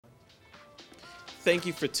Thank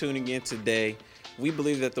you for tuning in today. We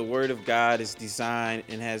believe that the Word of God is designed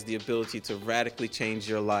and has the ability to radically change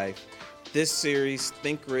your life. This series,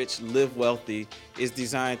 Think Rich, Live Wealthy, is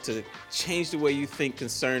designed to change the way you think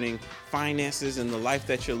concerning finances and the life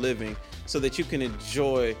that you're living so that you can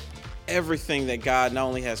enjoy everything that God not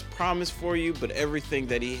only has promised for you, but everything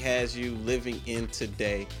that He has you living in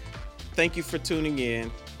today. Thank you for tuning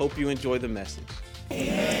in. Hope you enjoy the message.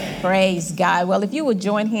 Praise God. Well, if you would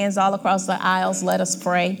join hands all across the aisles, let us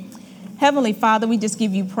pray. Heavenly Father, we just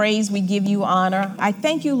give you praise. We give you honor. I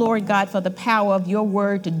thank you, Lord God, for the power of your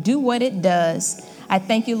word to do what it does. I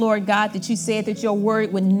thank you, Lord God, that you said that your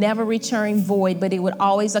word would never return void, but it would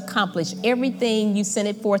always accomplish everything you sent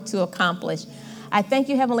it forth to accomplish. I thank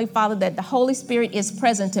you, Heavenly Father, that the Holy Spirit is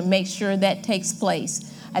present to make sure that takes place.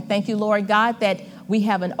 I thank you, Lord God, that we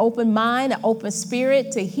have an open mind, an open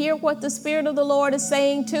spirit to hear what the Spirit of the Lord is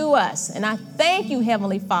saying to us. And I thank you,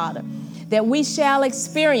 Heavenly Father, that we shall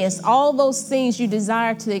experience all those things you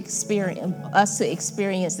desire to experience, us to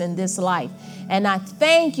experience in this life. And I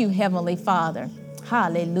thank you, Heavenly Father,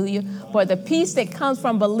 hallelujah, for the peace that comes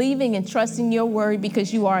from believing and trusting your word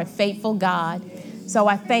because you are a faithful God. So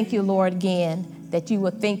I thank you, Lord, again, that you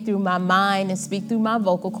will think through my mind and speak through my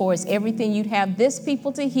vocal cords, everything you'd have this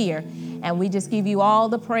people to hear. And we just give you all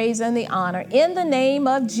the praise and the honor in the name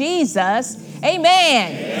of Jesus.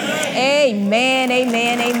 Amen. Amen,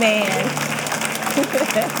 amen, amen.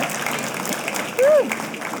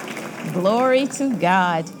 Glory to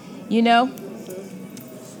God. You know,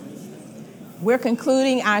 we're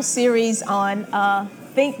concluding our series on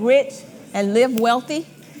Think Rich and Live Wealthy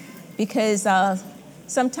because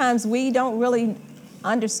sometimes we don't really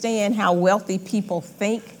understand how wealthy people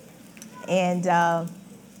think. And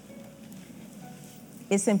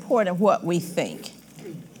it's important what we think.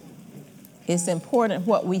 It's important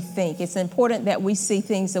what we think. It's important that we see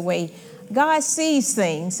things the way God sees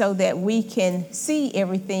things so that we can see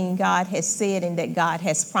everything God has said and that God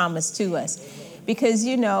has promised to us. Because,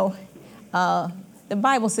 you know, the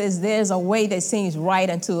Bible says there's a way that seems right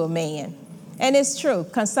unto a man. And it's true,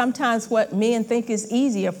 because sometimes what men think is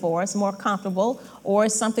easier for us, more comfortable, or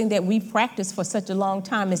it's something that we've practiced for such a long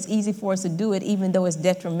time, it's easy for us to do it even though it's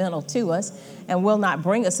detrimental to us and will not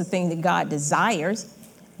bring us the thing that God desires,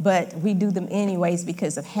 but we do them anyways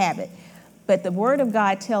because of habit. But the Word of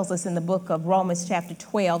God tells us in the book of Romans chapter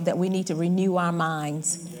 12 that we need to renew our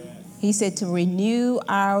minds. He said to renew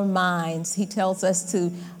our minds. He tells us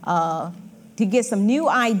to get some new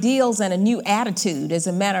ideals and a new attitude. As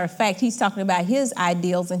a matter of fact, he's talking about his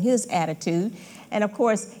ideals and his attitude. And of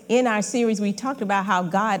course, in our series, we talked about how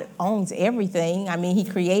God owns everything. I mean, he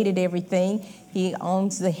created everything. He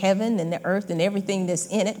owns the heaven and the earth and everything that's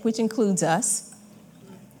in it, which includes us.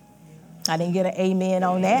 I didn't get an amen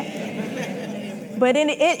on that. But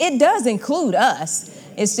it does include us.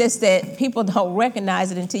 It's just that people don't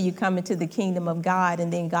recognize it until you come into the kingdom of God.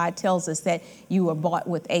 And then God tells us that you were bought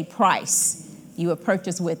with a price. You were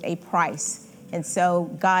purchased with a price. And so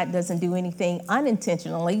God doesn't do anything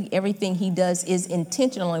unintentionally. Everything he does is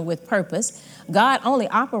intentionally with purpose. God only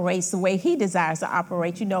operates the way he desires to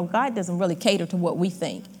operate. You know, God doesn't really cater to what we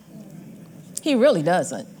think. He really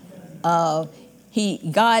doesn't. God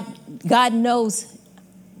knows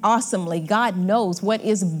awesomely. God knows what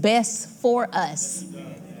is best for us.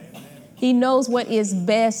 He knows what is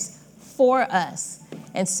best for us.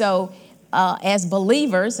 And so as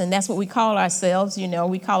believers, and that's what we call ourselves, you know,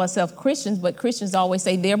 we call ourselves Christians, but Christians always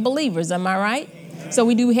say they're believers. Am I right? Amen. So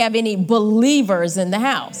we do have any believers in the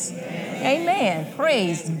house. Amen.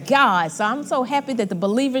 Praise God. So I'm so happy that the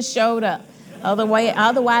believers showed up.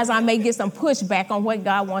 Otherwise, I may get some pushback on what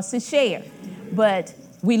God wants to share. But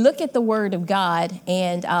we look at the Word of God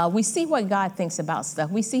and we see what God thinks about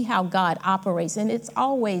stuff. We see how God operates, and it's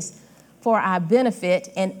always for our benefit,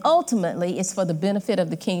 and ultimately it's for the benefit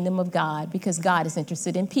of the kingdom of God because God is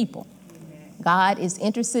interested in people. God is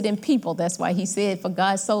interested in people. That's why he said, for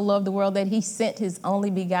God so loved the world that he sent his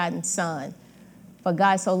only begotten son. For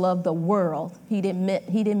God so loved the world. He didn't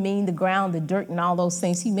mean the ground, the dirt, and all those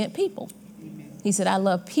things. He meant people. He said, I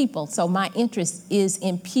love people. So my interest is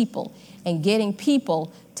in people and getting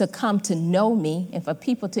people to come to know me and for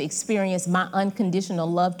people to experience my unconditional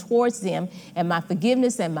love towards them and my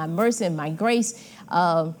forgiveness and my mercy and my grace.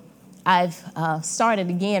 I've started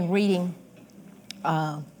again reading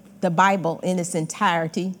the Bible in its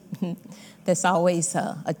entirety. That's always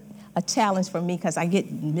a challenge for me because I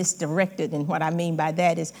get misdirected. And what I mean by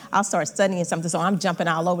that is I'll start studying something, so I'm jumping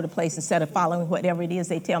all over the place instead of following whatever it is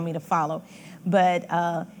they tell me to follow.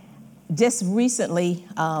 But just recently,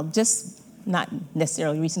 just not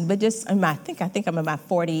necessarily recent, but just I think I'm in my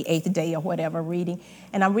 48th day or whatever reading,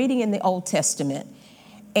 and I'm reading in the Old Testament,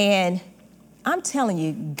 and I'm telling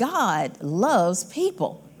you, God loves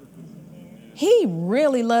people. He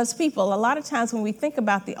really loves people. A lot of times when we think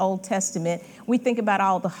about the Old Testament, we think about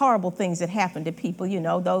all the horrible things that happened to people,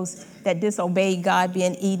 those that disobeyed God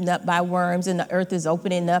being eaten up by worms, and the earth is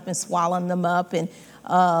opening up and swallowing them up, and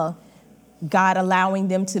God allowing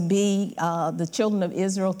them to be, the children of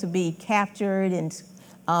Israel to be captured and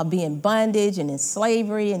be in bondage and in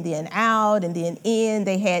slavery and then out and then in.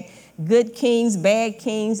 They had good kings, bad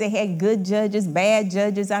kings. They had good judges, bad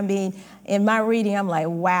judges. I mean, in my reading, I'm like,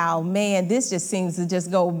 wow, man, this just seems to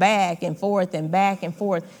just go back and forth and back and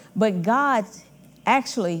forth. But God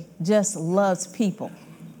actually just loves people.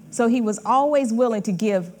 So he was always willing to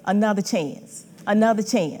give another chance,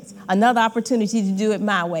 another opportunity to do it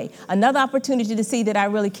my way, another opportunity to see that I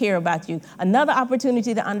really care about you, another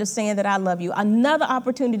opportunity to understand that I love you, another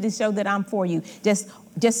opportunity to show that I'm for you.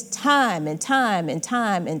 Just time and time and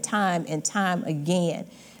time and time and time again,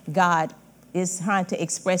 God is trying to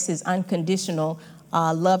express his unconditional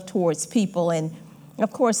love towards people. And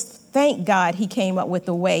of course, thank God he came up with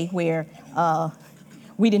a way where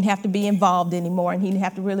we didn't have to be involved anymore, and he didn't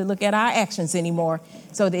have to really look at our actions anymore,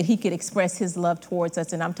 so that he could express his love towards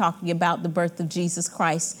us. And I'm talking about the birth of Jesus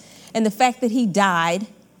Christ and the fact that he died,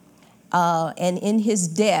 and in his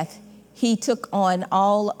death, he took on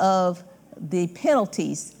all of the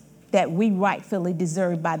penalties that we rightfully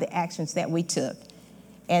deserved by the actions that we took.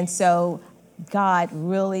 And so God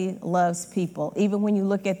really loves people. Even when you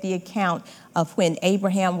look at the account of when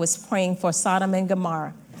Abraham was praying for Sodom and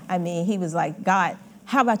Gomorrah, I mean, he was like, God,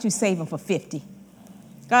 how about you save them for 50?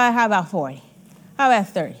 God, how about 40? How about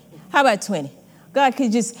 30? How about 20? God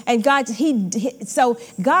could just, and God, so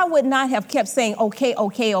God would not have kept saying, okay,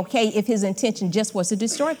 if his intention just was to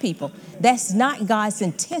destroy people. That's not God's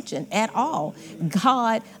intention at all.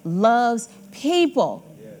 God loves people.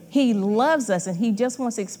 He loves us, and he just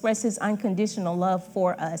wants to express his unconditional love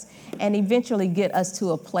for us and eventually get us to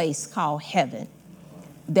a place called heaven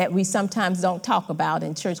that we sometimes don't talk about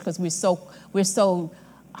in church because we're so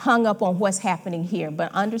hung up on what's happening here. But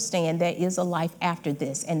understand there is a life after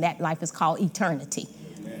this, and that life is called eternity.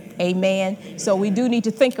 Amen. So we do need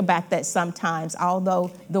to think about that sometimes,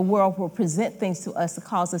 although the world will present things to us to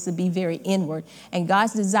cause us to be very inward. And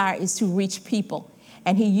God's desire is to reach people,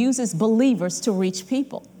 and he uses believers to reach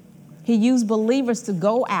people. He used believers to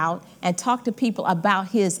go out and talk to people about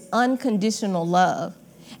his unconditional love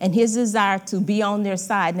and his desire to be on their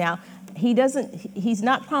side. Now, he's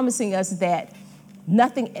not promising us that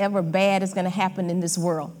nothing ever bad is going to happen in this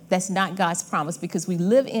world. That's not God's promise, because we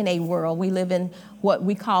live in what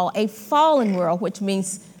we call a fallen world, which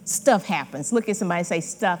means stuff happens. Look at somebody and say,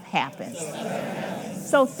 stuff happens.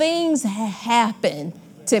 So things happen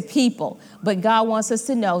to people, but God wants us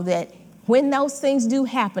to know that when those things do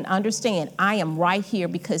happen, understand, I am right here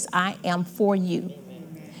because I am for you.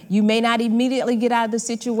 You may not immediately get out of the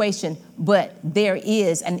situation, but there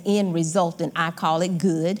is an end result, and I call it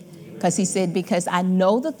good, because he said, because I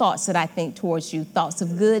know the thoughts that I think towards you, thoughts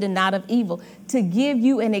of good and not of evil, to give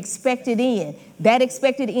you an expected end. That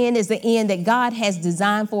expected end is the end that God has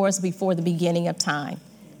designed for us before the beginning of time.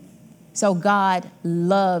 So God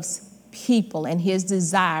loves people, and his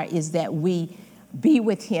desire is that we be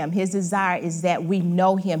with him. His desire is that we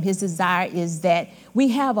know him. His desire is that we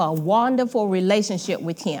have a wonderful relationship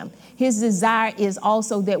with him. His desire is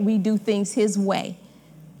also that we do things his way,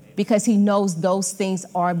 because he knows those things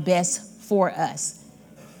are best for us.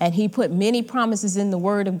 And he put many promises in the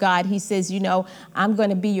word of God. He says, I'm going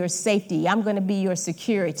to be your safety. I'm going to be your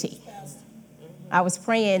security. I was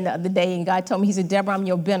praying the other day, and God told me, he said, Deborah, I'm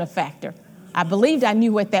your benefactor. I believed I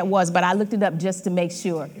knew what that was, but I looked it up just to make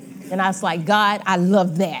sure. And I was like, God, I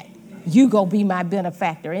love that. You go be my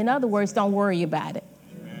benefactor. In other words, don't worry about it.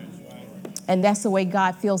 And that's the way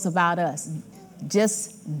God feels about us.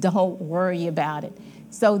 Just don't worry about it,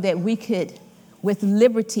 so that we could, with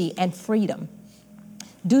liberty and freedom,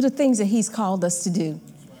 do the things that he's called us to do.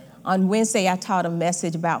 On Wednesday, I taught a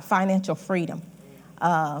message about financial freedom.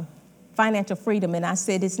 And I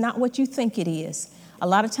said, it's not what you think it is. A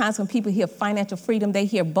lot of times when people hear financial freedom, they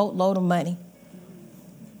hear boatload of money.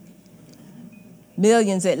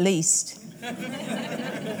 Millions at least.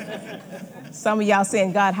 Some of y'all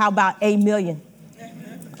saying, God, how about 8 million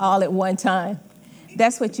all at one time?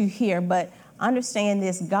 That's what you hear. But understand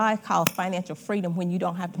this: God calls financial freedom when you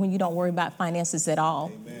don't worry about finances at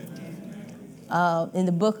all. In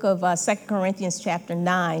the book of 2 Corinthians chapter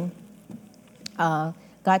 9,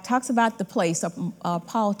 God talks about the place.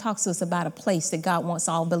 Paul talks to us about a place that God wants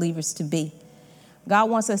all believers to be. God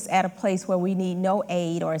wants us at a place where we need no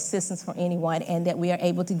aid or assistance from anyone, and that we are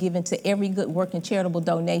able to give into every good work and charitable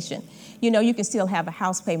donation. You know, you can still have a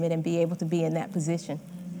house payment and be able to be in that position.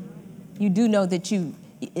 You do know that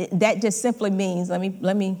that just simply means,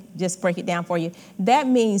 let me just break it down for you. That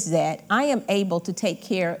means that I am able to take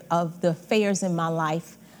care of the affairs in my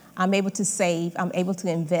life. I'm able to save, I'm able to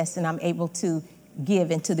invest, and I'm able to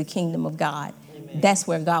give into the kingdom of God. Amen. That's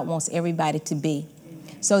where God wants everybody to be,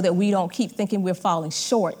 so that we don't keep thinking we're falling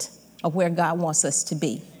short of where God wants us to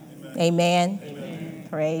be. Amen. Amen. Amen.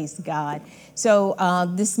 Praise God. So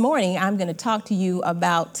this morning I'm going to talk to you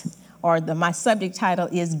about, my subject title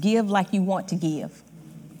is Give Like You Want to Give.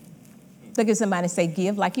 Look at somebody and say,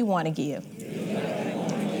 give like you want to give.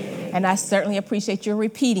 And I certainly appreciate your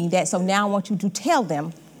repeating that. So now I want you to tell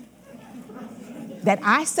them that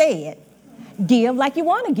I said, give like you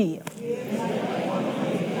want to give.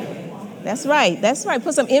 That's right. That's right.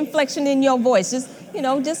 Put some inflection in your voice. Just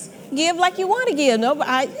give like you want to give.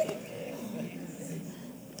 Nobody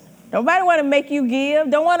want to make you give.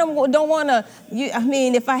 Don't want to.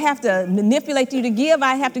 If I have to manipulate you to give,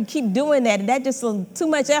 I have to keep doing that. And that's just too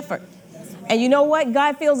much effort. And you know what?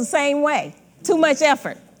 God feels the same way. Too much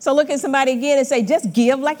effort. So look at somebody again and say, just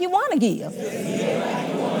give like you want to give.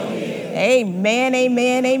 Amen,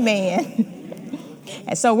 amen, amen.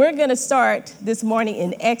 And so we're going to start this morning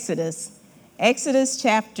in Exodus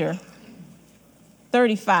chapter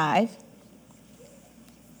 35.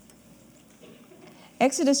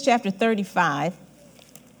 Exodus chapter 35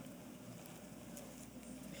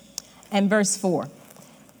 and verse 4.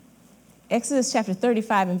 Exodus chapter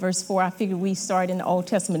 35 and verse 4, I figured we start in the Old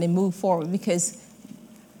Testament and move forward because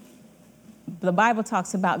the Bible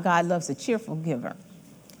talks about God loves a cheerful giver.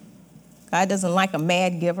 God doesn't like a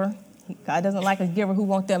mad giver. God doesn't like a giver who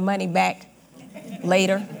wants their money back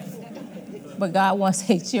later. But God wants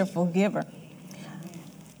a cheerful giver.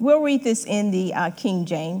 We'll read this in the King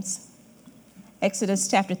James. Exodus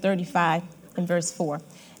chapter 35 and verse 4.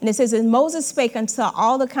 And it says, and Moses spake unto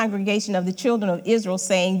all the congregation of the children of Israel,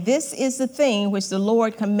 saying, this is the thing which the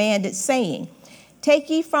Lord commanded, saying, take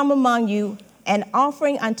ye from among you an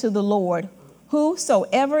offering unto the Lord.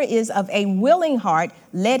 Whosoever is of a willing heart,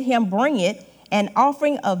 let him bring it, an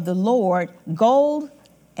offering of the Lord, gold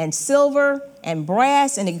and silver and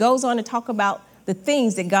brass. And it goes on to talk about the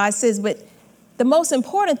things that God says. But the most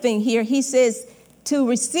important thing here, he says to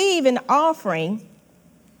receive an offering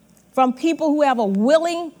from people who have a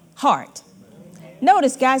willing heart.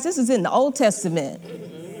 Notice, guys, this is in the Old Testament.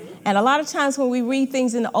 And a lot of times when we read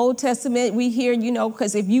things in the Old Testament, we hear,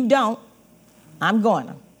 because if you don't, I'm going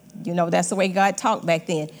to. That's the way God talked back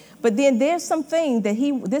then. But then there's something that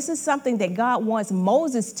this is something that God wants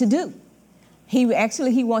Moses to do. He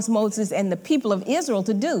wants Moses and the people of Israel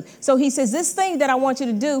to do. So he says, this thing that I want you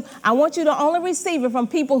to do, I want you to only receive it from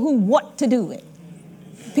people who want to do it.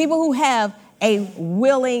 People who have a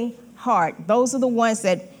willing heart. Those are the ones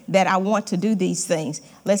that I want to do these things.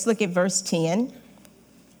 Let's look at verse 10.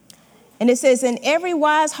 And it says, and every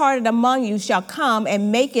wise hearted among you shall come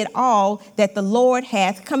and make it all that the Lord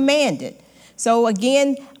hath commanded. So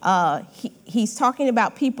again, he's talking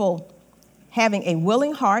about people having a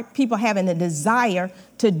willing heart, people having a desire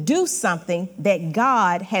to do something that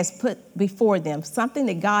God has put before them, something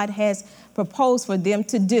that God has proposed for them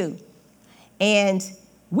to do. And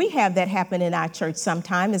we have that happen in our church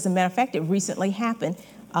sometime. As a matter of fact, it recently happened.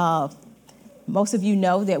 Most of you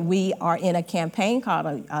know that we are in a campaign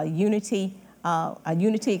called a unity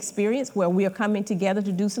experience, where we are coming together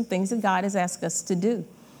to do some things that God has asked us to do.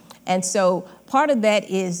 And so part of that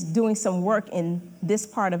is doing some work in this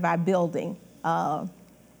part of our building.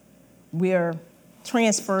 We're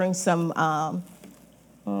transferring some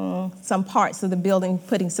parts of the building,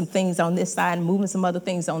 putting some things on this side and moving some other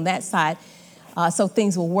things on that side, so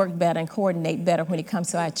things will work better and coordinate better when it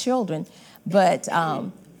comes to our children. But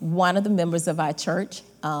one of the members of our church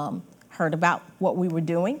heard about what we were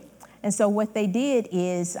doing. And so what they did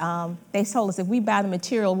is they told us if we buy the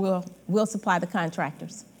material, we'll supply the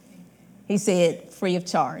contractors. He said, free of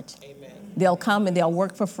charge. Amen. They'll come and they'll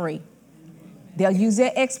work for free. They'll use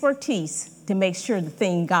their expertise to make sure the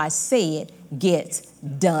thing God said gets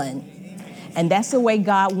done. And that's the way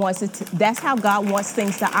God wants it to, that's how God wants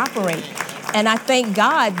things to operate. And I thank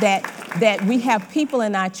God that we have people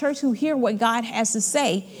in our church who hear what God has to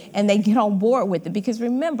say and they get on board with it. Because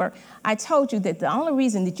remember, I told you that the only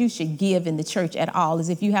reason that you should give in the church at all is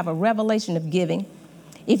if you have a revelation of giving,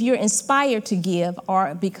 if you're inspired to give,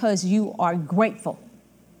 or because you are grateful,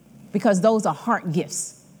 because those are heart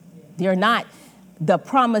gifts. They're not the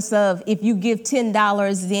promise of if you give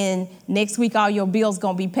 $10, then next week all your bills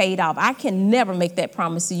going to be paid off. I can never make that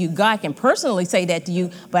promise to you. God can personally say that to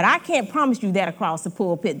you, but I can't promise you that across the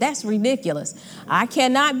pulpit. That's ridiculous. I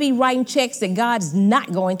cannot be writing checks that God's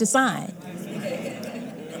not going to sign.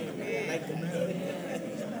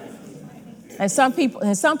 And some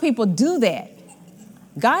people do that.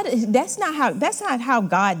 That's not how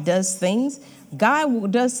God does things.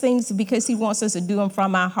 God does things because he wants us to do them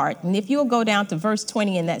from our heart. And if you'll go down to verse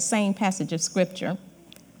 20 in that same passage of scripture,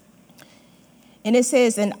 and it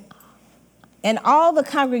says, and all the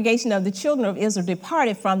congregation of the children of Israel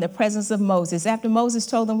departed from the presence of Moses. After Moses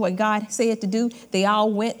told them what God said to do, they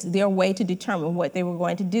all went their way to determine what they were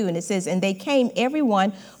going to do. And it says, and they came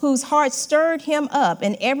everyone whose heart stirred him up,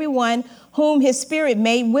 and everyone whom his spirit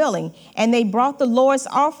made willing. And they brought the Lord's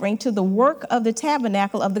offering to the work of the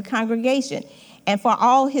tabernacle of the congregation, and for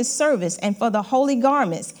all his service, and for the holy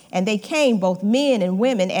garments. And they came, both men and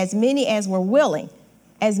women, as many as were willing,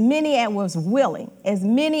 as many as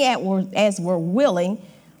were willing,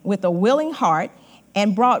 with a willing heart,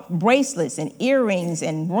 and brought bracelets and earrings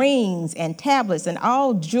and rings and tablets and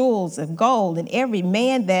all jewels of gold. And every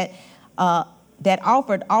man that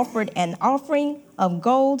offered an offering of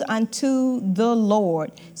gold unto the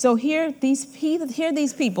Lord. So hear these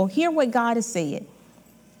people, hear what God has said.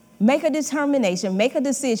 Make a determination, make a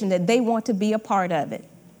decision that they want to be a part of it.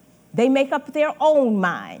 They make up their own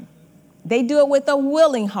mind. They do it with a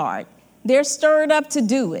willing heart. They're stirred up to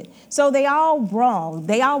do it. So they all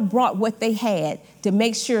brought what they had to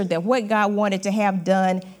make sure that what God wanted to have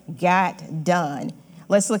done got done.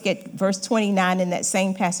 Let's look at verse 29 in that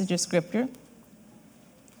same passage of scripture.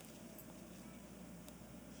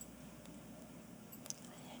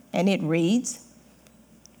 And it reads,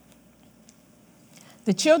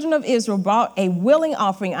 the children of Israel brought a willing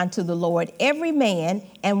offering unto the Lord, every man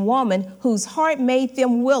and woman whose heart made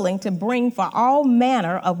them willing to bring for all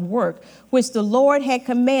manner of work, which the Lord had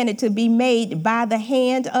commanded to be made by the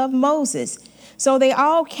hand of Moses. So they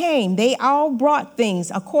all came, they all brought things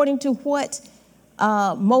according to what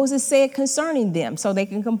Moses said concerning them, so they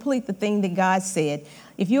can complete the thing that God said.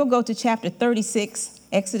 If you'll go to chapter 36,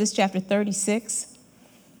 Exodus chapter 36.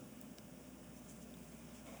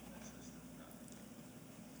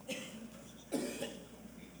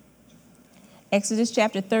 Exodus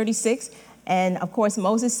chapter 36. And of course,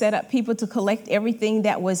 Moses set up people to collect everything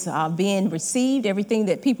that was being received, everything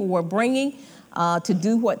that people were bringing to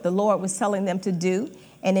do what the Lord was telling them to do.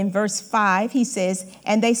 And in verse 5, he says,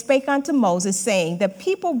 and they spake unto Moses, saying, the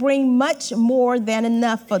people bring much more than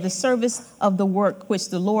enough for the service of the work which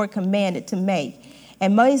the Lord commanded to make.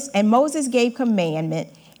 And Moses gave commandment,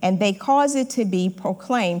 and they caused it to be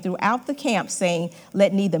proclaimed throughout the camp, saying,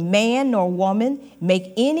 let neither man nor woman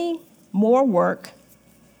make any more work.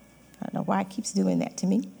 I don't know why it keeps doing that to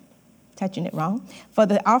me, touching it wrong. For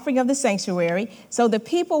the offering of the sanctuary. So the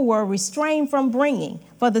people were restrained from bringing,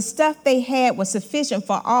 for the stuff they had was sufficient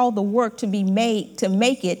for all the work to be made to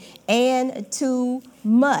make it, and too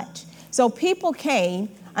much. So people came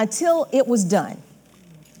until it was done.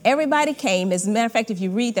 Everybody came. As a matter of fact, if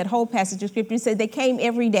you read that whole passage of scripture, it said they came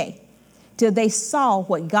every day till they saw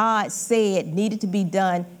what God said needed to be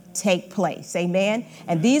done take place. Amen.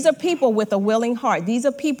 And these are people with a willing heart. These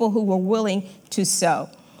are people who were willing to sow.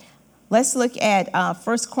 Let's look at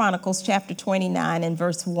 1 Chronicles chapter 29 and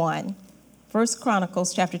verse 1. 1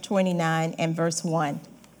 Chronicles chapter 29 and verse 1.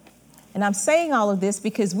 And I'm saying all of this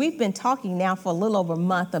because we've been talking now for a little over a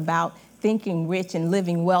month about thinking rich and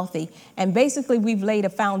living wealthy. And basically, we've laid a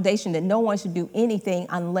foundation that no one should do anything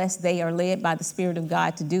unless they are led by the Spirit of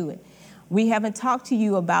God to do it. We haven't talked to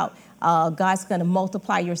you about God's going to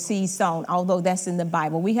multiply your seed sown, although that's in the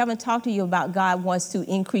Bible. We haven't talked to you about God wants to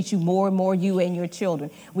increase you more and more, you and your children.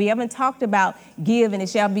 We haven't talked about give and it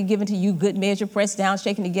shall be given to you, good measure, pressed down,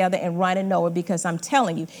 shaken together, and running over, because I'm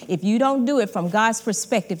telling you, if you don't do it from God's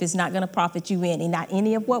perspective, it's not going to profit you any. Not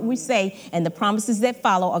any of what we say and the promises that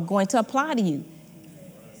follow are going to apply to you.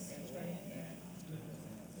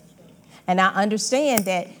 And I understand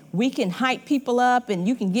that we can hype people up and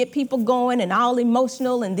you can get people going and all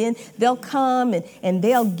emotional, and then they'll come and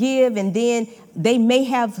they'll give, and then they may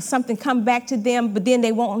have something come back to them, but then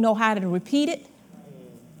they won't know how to repeat it.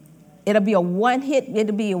 It'll be a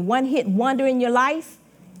one-hit wonder in your life.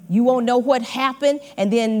 You won't know what happened,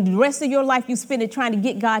 and then the rest of your life you spend it trying to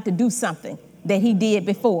get God to do something that he did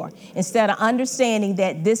before, instead of understanding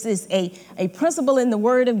that this is a principle in the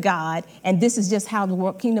Word of God, and this is just how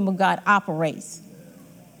the kingdom of God operates,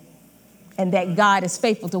 and that God is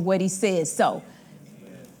faithful to what he says. So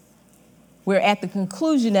We're at the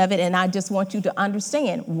conclusion of it, and I just want you to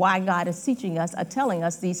understand why God is teaching us or telling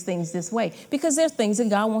us these things this way. Because there's things that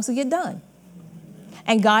God wants to get done.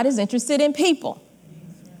 And God is interested in people.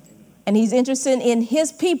 And he's interested in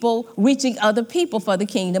his people reaching other people for the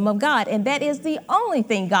kingdom of God. And that is the only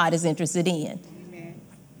thing God is interested in. Amen.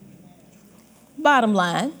 Bottom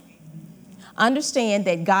line, understand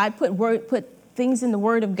that God put things in the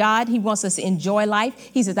word of God. He wants us to enjoy life.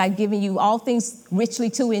 He says, I've given you all things richly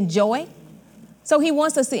to enjoy. So he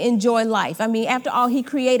wants us to enjoy life. I mean, after all, he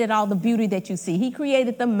created all the beauty that you see. He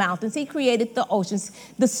created the mountains. He created the oceans,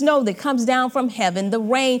 the snow that comes down from heaven, the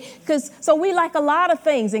rain. So we like a lot of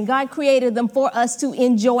things, and God created them for us to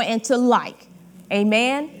enjoy and to like.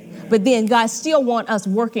 Amen? But then God still wants us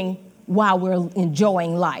working while we're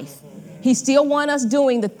enjoying life. He still wants us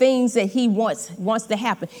doing the things that he wants to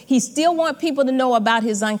happen. He still wants people to know about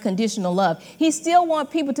his unconditional love. He still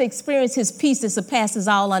wants people to experience his peace that surpasses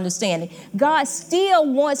all understanding. God still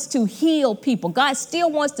wants to heal people. God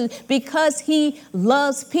still wants to, because he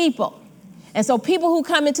loves people. And so people who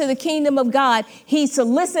come into the kingdom of God, he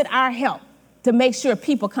solicits our help to make sure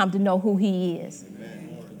people come to know who he is.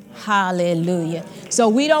 Amen. Hallelujah. So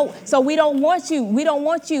we don't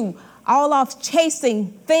want you all off chasing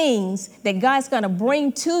things that God's going to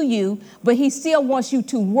bring to you, but he still wants you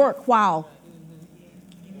to work while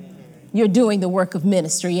you're doing the work of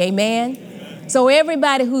ministry. Amen. Amen. So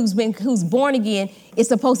everybody who's born again is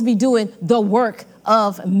supposed to be doing the work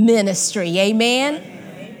of ministry. Amen.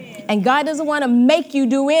 Amen. And God doesn't want to make you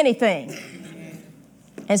do anything.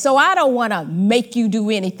 And so I don't want to make you do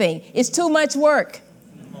anything. It's too much work.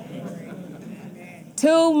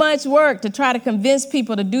 Too much work to try to convince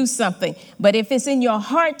people to do something. But if it's in your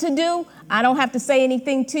heart to do, I don't have to say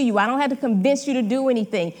anything to you. I don't have to convince you to do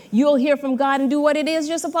anything. You'll hear from God and do what it is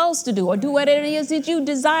you're supposed to do, or do what it is that you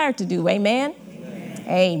desire to do. Amen? Amen.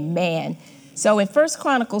 Amen. So in 1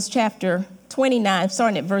 Chronicles chapter 29,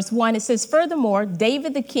 starting at verse 1, it says, furthermore,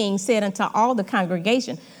 David the king said unto all the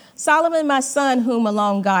congregation, Solomon, my son, whom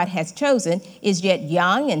alone God has chosen, is yet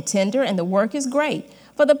young and tender, and the work is great.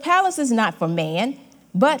 For the palace is not for man,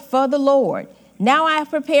 but for the Lord. Now I have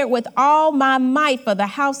prepared with all my might for the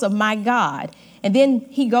house of my God. And then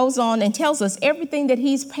he goes on and tells us everything that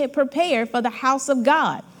he's prepared for the house of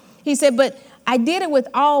God. He said, but I did it with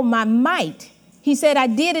all my might. He said, I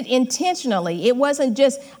did it intentionally. It wasn't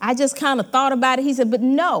just, I just kind of thought about it. He said, but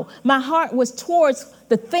no, my heart was towards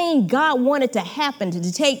the thing God wanted to happen,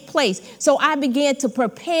 to take place. So I began to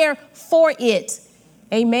prepare for it.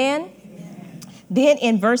 Amen. Then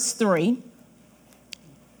in verse 3,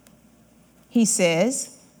 he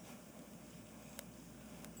says,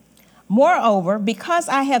 moreover, because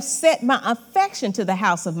I have set my affection to the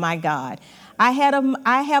house of my God, I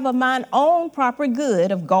have of mine own proper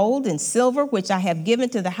good of gold and silver, which I have given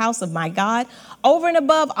to the house of my God, over and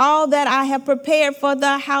above all that I have prepared for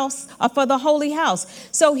the house, for the holy house.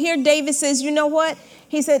 So here David says, you know what?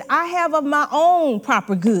 He said, I have of my own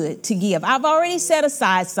proper good to give. I've already set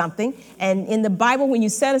aside something. And in the Bible, when you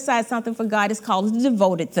set aside something for God, it's called a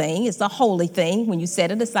devoted thing. It's a holy thing when you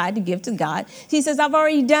set it aside to give to God. He says, I've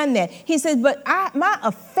already done that. He says, but my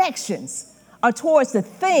affections are towards the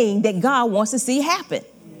thing that God wants to see happen.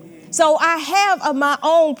 So I have of my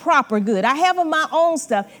own proper good. I have of my own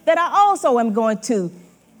stuff that I also am going to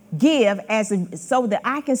give so that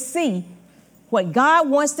I can see what God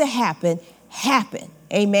wants to happen.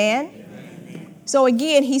 Amen. Amen. So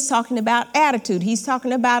again, he's talking about attitude. He's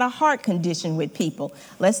talking about a heart condition with people.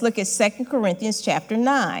 Let's look at 2 Corinthians chapter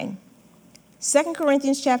 9. 2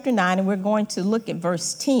 Corinthians chapter 9, and we're going to look at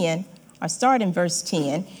verse 10, or start in verse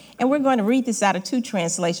 10. And we're going to read this out of two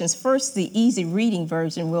translations. First, the easy reading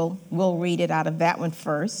version. We'll read it out of that one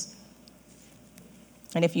first.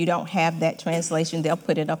 And if you don't have that translation, they'll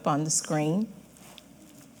put it up on the screen.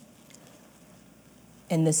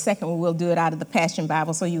 And the second one, we'll do it out of the Passion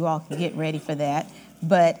Bible, so you all can get ready for that.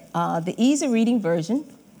 But the easy reading version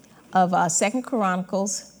of 2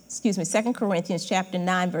 Corinthians chapter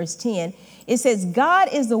 9, verse 10, it says, God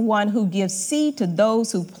is the one who gives seed to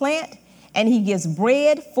those who plant, and he gives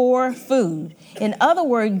bread for food. In other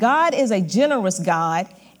words, God is a generous God,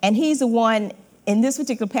 and he's the one, in this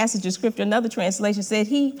particular passage of scripture, another translation said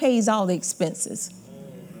he pays all the expenses.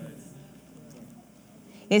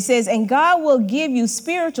 It says, and God will give you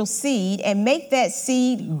spiritual seed and make that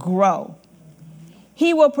seed grow.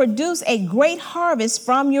 He will produce a great harvest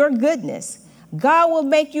from your goodness. God will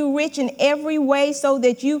make you rich in every way so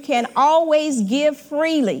that you can always give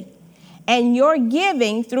freely. And your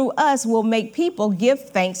giving through us will make people give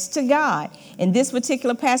thanks to God. In this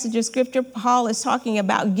particular passage of scripture, Paul is talking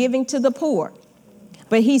about giving to the poor.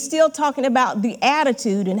 But he's still talking about the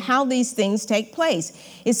attitude and how these things take place.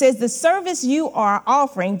 It says the service you are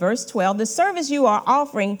offering, verse 12, the service you are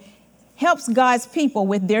offering helps God's people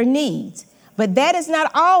with their needs. But that is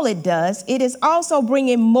not all it does. It is also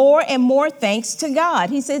bringing more and more thanks to God.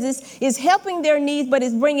 He says it's helping their needs, but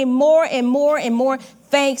it's bringing more and more and more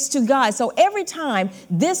thanks to God. So every time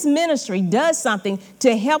this ministry does something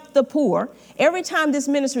to help the poor, every time this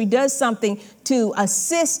ministry does something to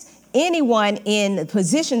assist anyone in the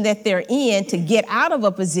position that they're in to get out of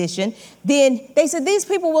a position, then they said these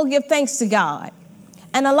people will give thanks to God.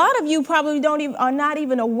 And a lot of you probably are not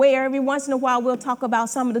even aware. Every once in a while, we'll talk about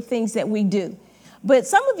some of the things that we do. But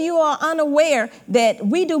some of you are unaware that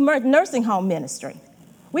we do nursing home ministry.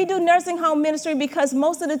 We do nursing home ministry because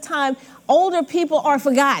most of the time, older people are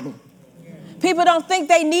forgotten. People don't think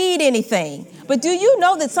they need anything. But do you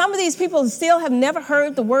know that some of these people still have never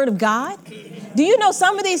heard the word of God? Do you know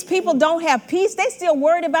some of these people don't have peace? They're still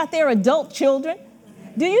worried about their adult children.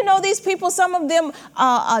 Do you know these people, some of them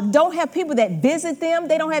don't have people that visit them.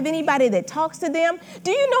 They don't have anybody that talks to them.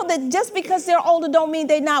 Do you know that just because they're older don't mean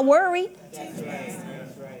they're not worried? That's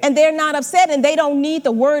right. And they're not upset and they don't need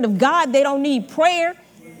the word of God. They don't need prayer.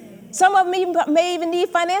 Some of them may even need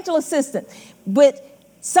financial assistance. But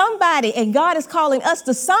somebody, and God is calling us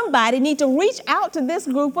to somebody, need to reach out to this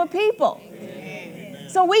group of people. Amen.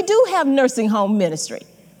 So we do have nursing home ministry.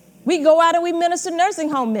 We go out and we minister nursing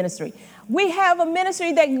home ministry. We have a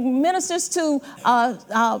ministry that ministers to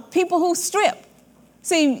people who strip.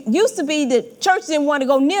 See, used to be the church didn't want to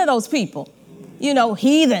go near those people,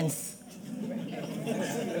 heathens.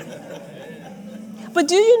 But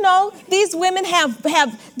do you know these women have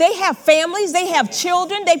families, they have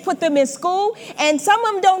children, they put them in school, and some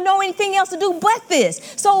of them don't know anything else to do but this.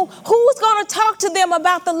 So who's going to talk to them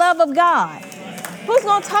about the love of God? Who's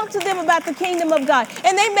going to talk to them about the kingdom of God?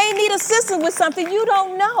 And they may need assistance with something you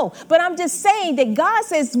don't know. But I'm just saying that God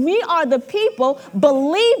says we are the people,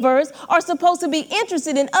 believers are supposed to be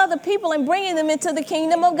interested in other people and bringing them into the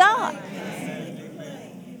kingdom of God.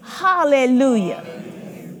 Hallelujah.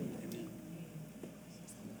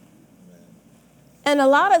 And a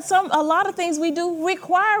lot of things we do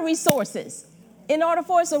require resources in order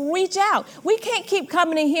for us to reach out. We can't keep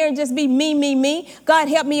coming in here and just be me, me, me. God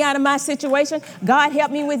help me out of my situation. God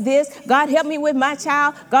help me with this. God help me with my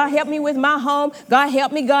child. God help me with my home. God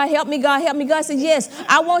help me, God help me, God help me. God says, yes,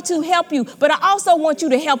 I want to help you, but I also want you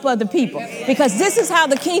to help other people because this is how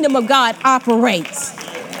the kingdom of God operates.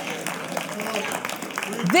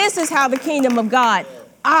 This is how the kingdom of God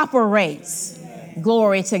operates.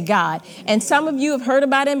 Glory to God. And some of you have heard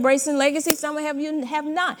about Embracing Legacy. Some of you have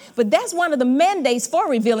not. But that's one of the mandates for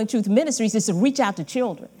Revealing Truth Ministries is to reach out to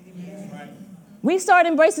children. We started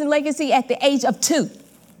Embracing Legacy at the age of 2.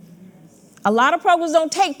 A lot of programs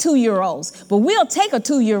don't take 2-year-olds, but we'll take a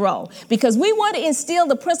 2-year-old because we want to instill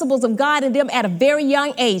the principles of God in them at a very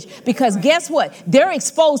young age. Because guess what? They're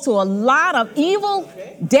exposed to a lot of evil,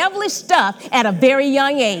 devilish stuff at a very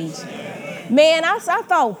young age. Man, I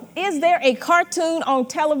thought, is there a cartoon on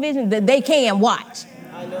television that they can watch?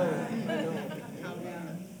 I know.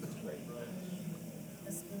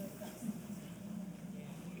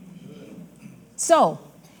 So,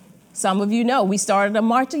 some of you know we started a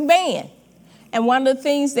marching band. And one of the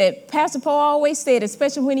things that Pastor Powe always said,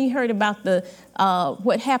 especially when he heard about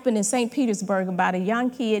what happened in St. Petersburg about a young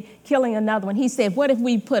kid killing another one, he said, what if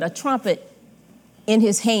we put a trumpet in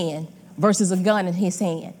his hand versus a gun in his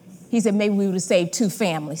hand? He said, maybe we would have saved 2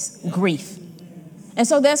 families grief. And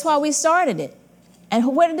so that's why we started it.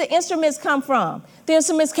 And where did the instruments come from? The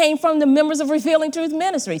instruments came from the members of Revealing Truth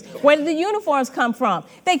Ministries. Where did the uniforms come from?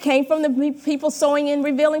 They came from the people sewing in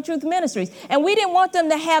Revealing Truth Ministries. And we didn't want them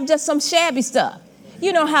to have just some shabby stuff.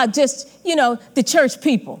 You know how the church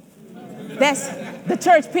people. That's the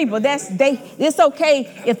church people. It's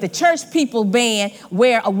okay if the church people band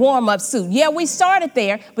wear a warm-up suit. Yeah, we started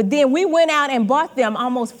there, but then we went out and bought them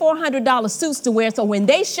almost $400 suits to wear. So when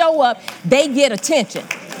they show up, they get attention.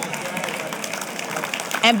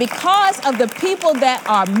 And because of the people that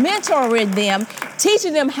are mentoring them,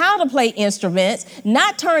 teaching them how to play instruments,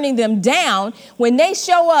 not turning them down, when they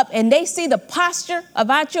show up and they see the posture of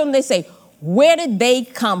our children, they say, where did they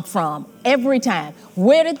come from? Every time.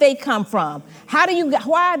 Where did they come from?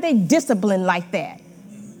 Why are they disciplined like that?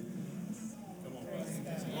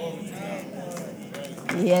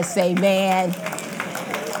 Yes, amen.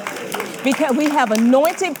 Because we have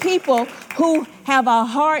anointed people who have a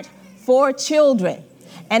heart for children.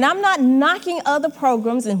 And I'm not knocking other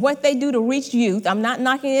programs and what they do to reach youth. I'm not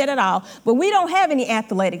knocking it at all. But we don't have any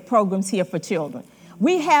athletic programs here for children.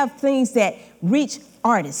 We have things that reach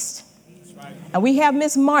artists. And we have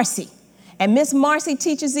Miss Marcy. And Miss Marcy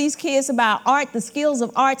teaches these kids about art, the skills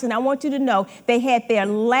of arts, and I want you to know they had their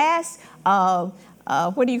last,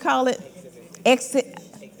 what do you call it?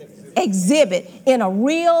 Exhibit in a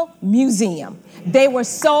real museum. They were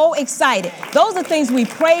so excited. Those are things we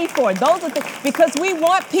prayed for. Those are because we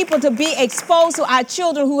want people to be exposed to our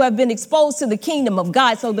children who have been exposed to the kingdom of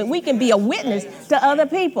God so that we can be a witness to other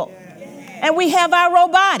people. And we have our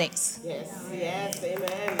robotics. Yes,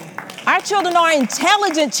 amen. Our children are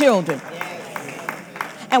intelligent children.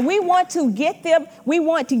 And we want to get them, we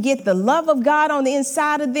want to get the love of God on the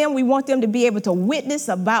inside of them. We want them to be able to witness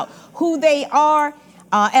about who they are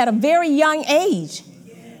at a very young age.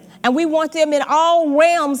 And we want them in all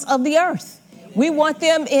realms of the earth. We want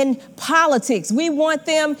them in politics. We want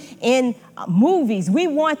them in movies. We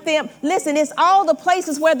want them, listen, it's all the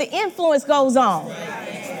places where the influence goes on.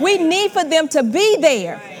 We need for them to be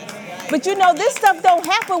there. But you know, this stuff don't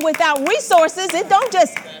happen without resources. It don't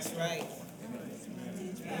just.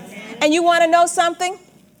 And you want to know something?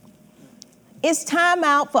 It's time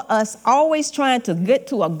out for us always trying to get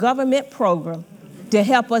to a government program to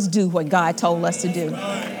help us do what God told us to do.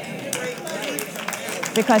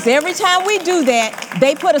 Because every time we do that,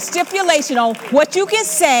 they put a stipulation on what you can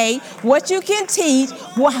say, what you can teach,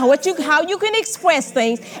 how you can express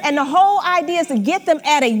things. And the whole idea is to get them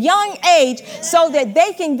at a young age so that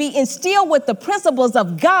they can be instilled with the principles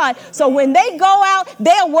of God. So when they go out,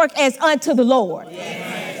 they'll work as unto the Lord.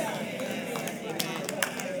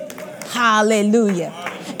 Hallelujah.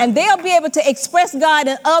 And they'll be able to express God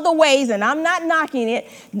in other ways, and I'm not knocking it,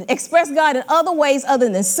 express God in other ways other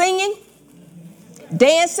than singing,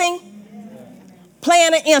 dancing,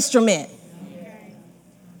 playing an instrument.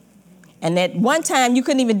 And at one time, you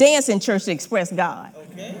couldn't even dance in church to express God.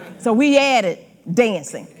 So we added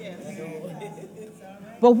dancing.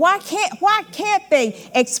 But why can't they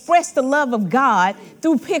express the love of God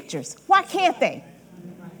through pictures? Why can't they?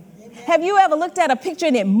 Have you ever looked at a picture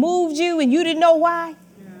and it moved you and you didn't know why?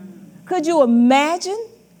 Could you imagine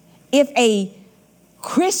if a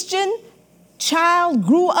Christian child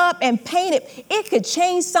grew up and painted? It could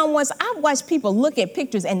change someone's. I've watched people look at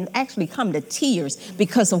pictures and actually come to tears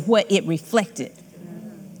because of what it reflected.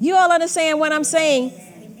 You all understand what I'm saying?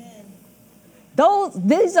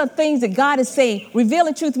 These are things that God is saying.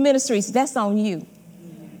 Revealing Truth Ministries, that's on you.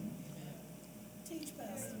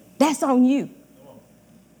 That's on you.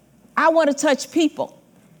 I want to touch people.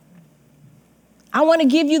 I want to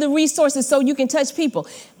give you the resources so you can touch people.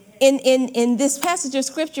 In this passage of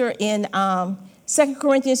scripture in 2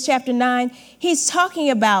 Corinthians chapter 9, he's talking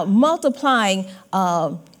about multiplying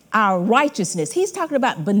our righteousness. He's talking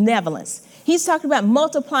about benevolence. He's talking about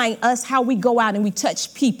multiplying us, how we go out and we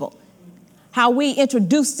touch people, how we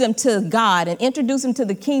introduce them to God and introduce them to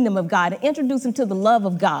the kingdom of God and introduce them to the love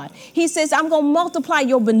of God. He says, I'm going to multiply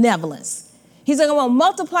your benevolence. He's like, I'm going to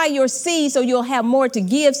multiply your seed so you'll have more to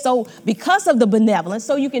give. So because of the benevolence,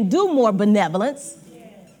 so you can do more benevolence.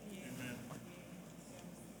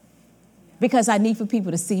 Because I need for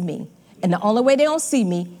people to see me. And the only way they don't see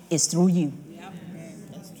me is through you.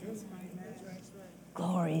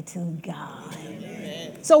 Glory to God.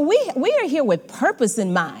 So we are here with purpose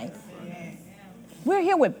in mind. We're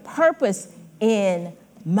here with purpose in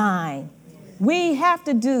mind. We have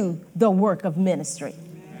to do the work of ministry.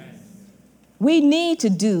 We need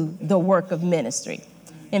to do the work of ministry.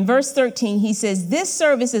 In verse 13, he says, this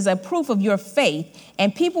service is a proof of your faith,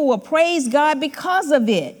 and people will praise God because of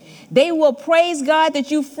it. They will praise God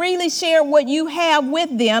that you freely share what you have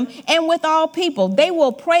with them and with all people. They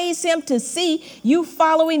will praise him to see you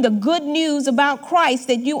following the good news about Christ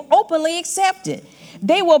that you openly accepted.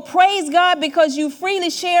 They will praise God because you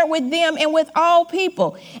freely share with them and with all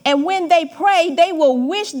people. And when they pray, they will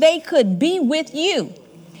wish they could be with you.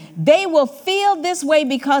 They will feel this way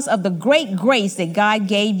because of the great grace that God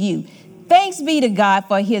gave you. Thanks be to God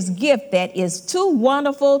for his gift that is too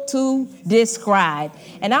wonderful to describe.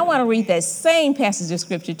 And I want to read that same passage of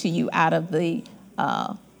scripture to you out of the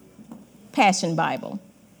Passion Bible.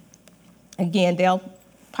 Again, they'll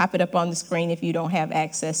pop it up on the screen if you don't have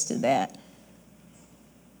access to that.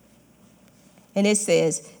 And it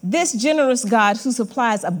says, this generous God who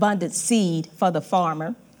supplies abundant seed for the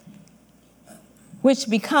farmer, which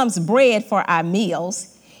becomes bread for our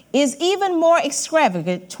meals, is even more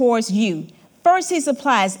extravagant towards you. First, he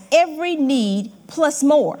supplies every need plus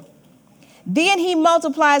more. Then he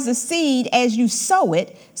multiplies the seed as you sow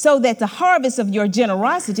it so that the harvest of your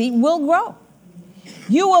generosity will grow.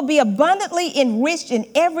 You will be abundantly enriched in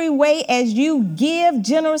every way as you give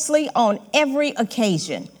generously on every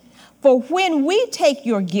occasion. For when we take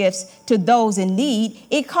your gifts to those in need,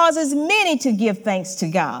 it causes many to give thanks to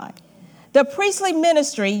God. The priestly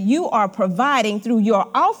ministry you are providing through your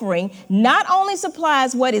offering not only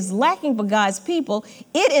supplies what is lacking for God's people,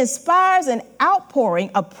 it inspires an outpouring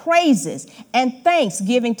of praises and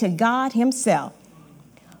thanksgiving to God himself.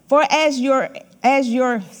 For as your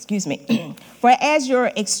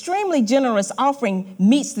extremely generous offering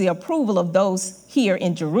meets the approval of those here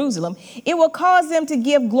in Jerusalem, it will cause them to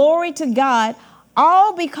give glory to God,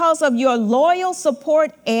 all because of your loyal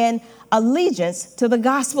support and allegiance to the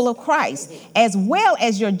gospel of Christ, as well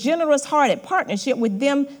as your generous-hearted partnership with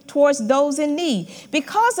them towards those in need.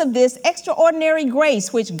 Because of this extraordinary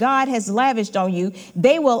grace which God has lavished on you,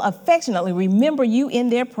 they will affectionately remember you in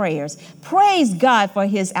their prayers. Praise God for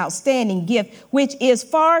his outstanding gift, which is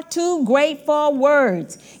far too great for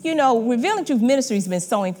words. You know, Revealing Truth Ministry has been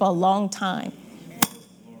sowing for a long time.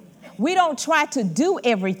 We don't try to do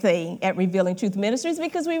everything at Revealing Truth Ministries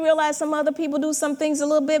because we realize some other people do some things a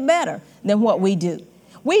little bit better than what we do.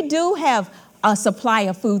 We do have a supply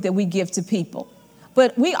of food that we give to people,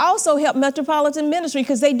 but we also help Metropolitan Ministry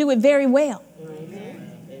because they do it very well.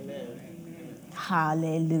 Amen.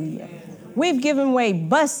 Hallelujah. We've given away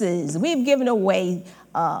buses. We've given away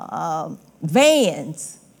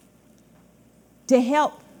vans to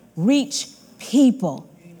help reach people,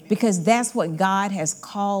 because that's what God has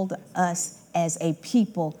called us as a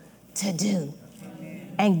people to do.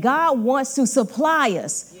 And God wants to supply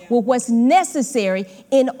us with what's necessary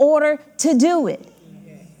in order to do it.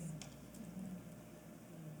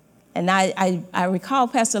 And I recall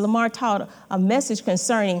Pastor Lamar taught a message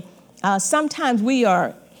concerning sometimes we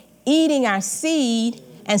are eating our seed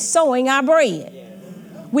and sowing our bread.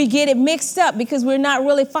 We get it mixed up because we're not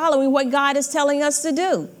really following what God is telling us to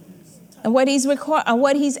do. And what he's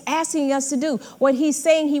asking us to do, what he's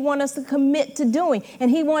saying he wants us to commit to doing.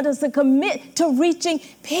 And he wants us to commit to reaching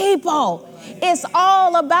people. It's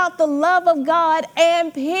all about the love of God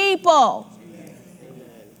and people.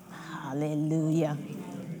 Hallelujah.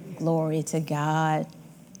 Glory to God.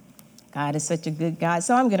 God is such a good God.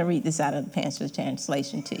 So I'm going to read this out of the Pastor's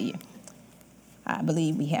translation to you. I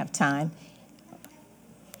believe we have time.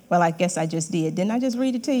 Well, I guess I just did. Didn't I just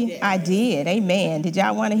read it to you? Yeah. I did. Amen. Did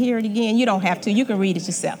y'all want to hear it again? You don't have to. You can read it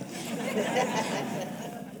yourself.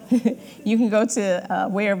 You can go to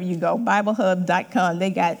wherever you go, BibleHub.com. They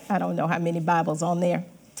got, I don't know how many Bibles on there.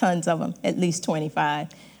 Tons of them, at least 25.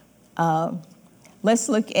 Let's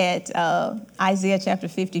look at Isaiah chapter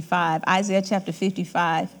 55. Isaiah chapter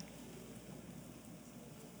 55.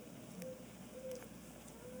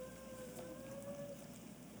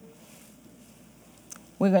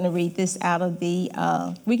 We're going to read this out of we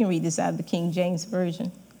can read this out of the King James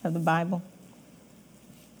Version of the Bible.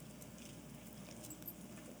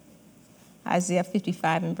 Isaiah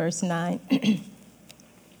 55 and verse 9.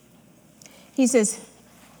 He says,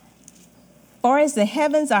 "For as the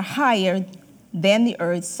heavens are higher than the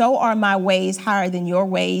earth, so are my ways higher than your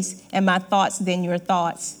ways, and my thoughts than your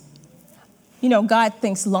thoughts." You know, God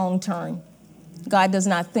thinks long term. God does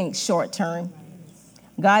not think short term.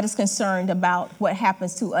 God is concerned about what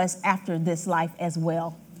happens to us after this life as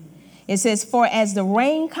well. It says, "For as the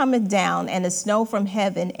rain cometh down and the snow from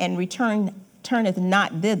heaven, and turneth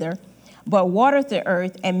not thither, but watereth the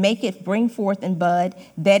earth, and maketh bring forth and bud,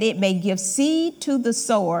 that it may give seed to the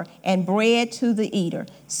sower and bread to the eater,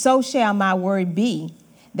 so shall my word be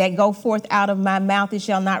that go forth out of my mouth. It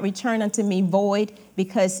shall not return unto me void,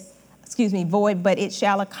 but it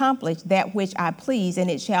shall accomplish that which I please,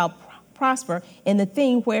 and it shall prosper in the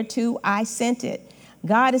thing whereto I sent it."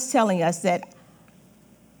 God is telling us that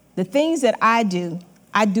the things that I do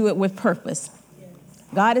it with purpose.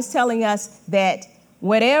 God is telling us that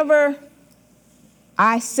whatever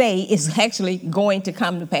I say is actually going to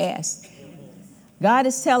come to pass. God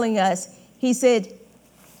is telling us, he said,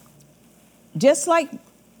 just like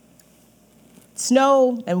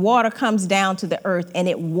snow and water comes down to the earth and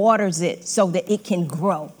it waters it so that it can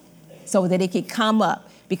grow, so that it can come up.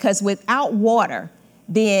 Because without water,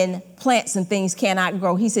 then plants and things cannot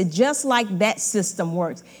grow. He said, just like that system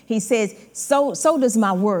works. He says, so does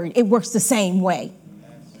my word. It works the same way.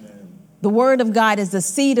 The word of God is the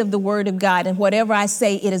seed of the word of God. And whatever I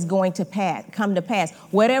say, it is going to come to pass.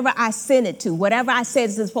 Whatever I send it to, whatever I said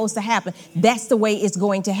is supposed to happen, that's the way it's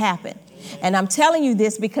going to happen. And I'm telling you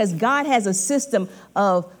this because God has a system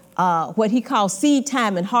of what he calls seed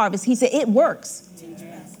time and harvest. He said, it works.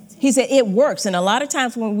 He said it works. And a lot of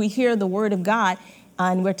times when we hear the word of God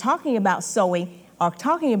and we're talking about sowing or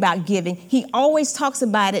talking about giving, he always talks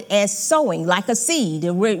about it as sowing, like a seed.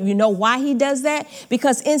 And you know why he does that?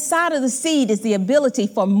 Because inside of the seed is the ability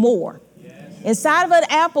for more. Yes. Inside of an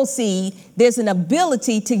apple seed, there's an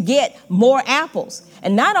ability to get more apples.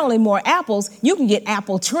 And not only more apples, you can get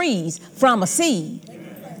apple trees from a seed.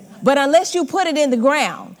 But unless you put it in the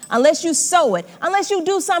ground, unless you sow it, unless you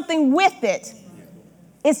do something with it,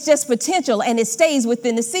 it's just potential and it stays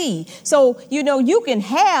within the seed. So, you can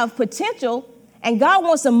have potential and God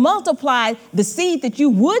wants to multiply the seed that you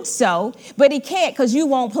would sow, but he can't because you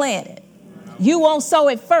won't plant it. You won't sow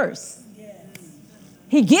it first.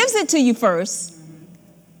 He gives it to you first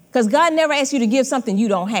because God never asks you to give something you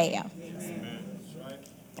don't have.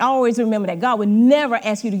 I always remember that. God would never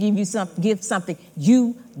ask you to give something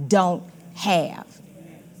you don't have.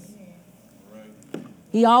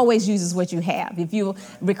 He always uses what you have. If you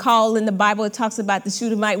recall in the Bible, it talks about the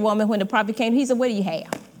Shunammite woman when the prophet came. He said, what do you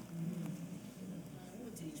have?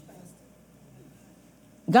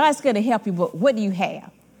 God's going to help you, but what do you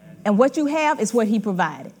have? And what you have is what he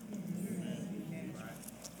provided.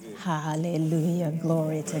 Hallelujah.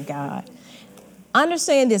 Glory to God.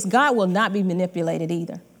 Understand this. God will not be manipulated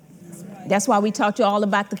either. That's why we talked to you all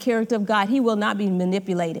about the character of God. He will not be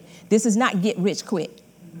manipulated. This is not get rich quick.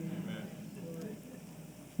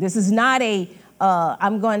 This is not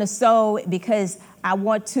I'm going to sow because I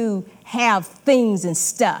want to have things and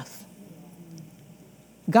stuff.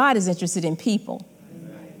 God is interested in people.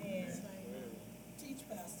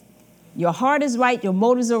 Your heart is right. Your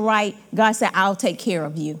motives are right. God said, I'll take care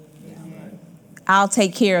of you. I'll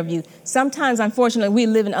take care of you. Sometimes, unfortunately, we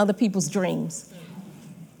live in other people's dreams.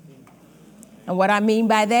 And what I mean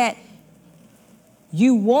by that,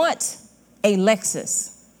 you want a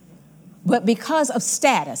Lexus, but because of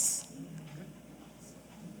status,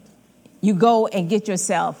 you go and get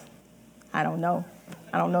yourself, I don't know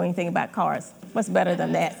anything about cars. What's better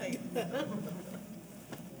than that?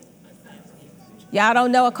 Y'all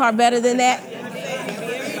don't know a car better than that?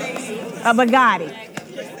 A Bugatti.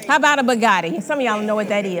 How about a Bugatti? Some of y'all don't know what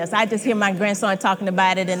that is. I just hear my grandson talking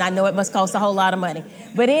about it, and I know it must cost a whole lot of money.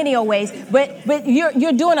 But anyways, but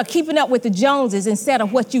you're doing a keeping up with the Joneses instead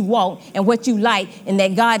of what you want and what you like, and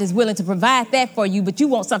that God is willing to provide that for you, but you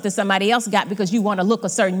want something somebody else got because you want to look a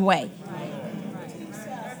certain way.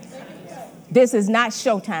 This is not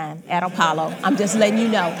showtime at Apollo. I'm just letting you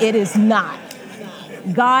know. It is not.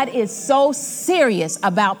 God is so serious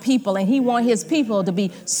about people, and he wants his people to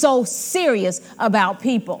be so serious about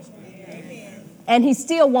people. And he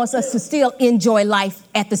still wants us to still enjoy life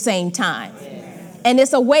at the same time. And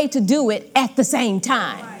it's a way to do it at the same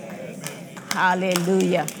time.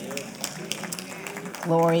 Hallelujah.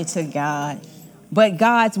 Glory to God. But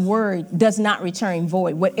God's word does not return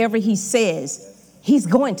void. Whatever he says, he's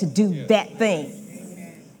going to do that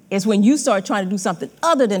thing. It's when you start trying to do something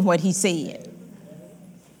other than what he said.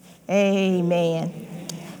 Amen.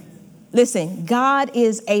 Listen, God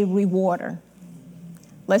is a rewarder.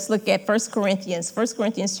 Let's look at 1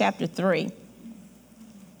 Corinthians chapter 3.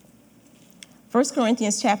 1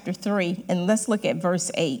 Corinthians chapter 3, and let's look at verse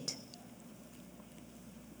 8.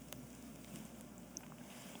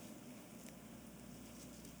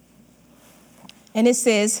 And it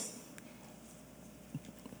says,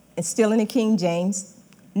 it's still in the King James,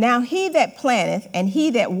 now he that planteth and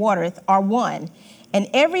he that watereth are one, and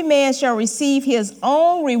every man shall receive his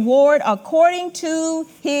own reward according to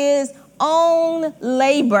his own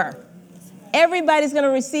labor. Everybody's going to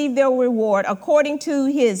receive their reward according to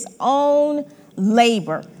his own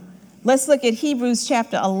labor. Let's look at Hebrews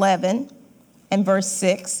chapter 11 and verse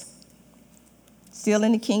 6. Still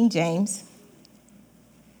in the King James.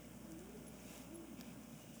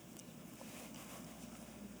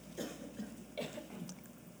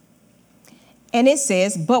 And it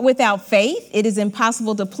says, but without faith, it is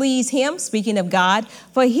impossible to please him, speaking of God.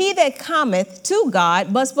 For he that cometh to God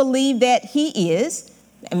must believe that he is.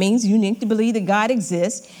 That means you need to believe that God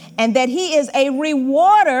exists. And that he is a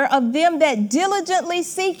rewarder of them that diligently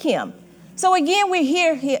seek him. So again, we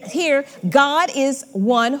hear here, God is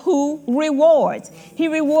one who rewards. He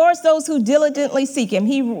rewards those who diligently seek him.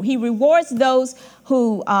 He rewards those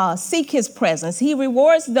who seek his presence. He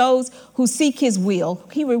rewards those who seek his will.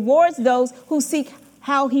 He rewards those who seek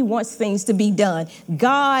how he wants things to be done.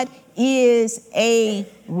 God is a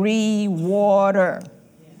rewarder.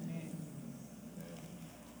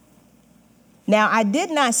 Now, I did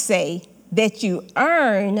not say that you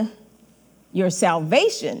earn your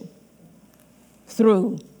salvation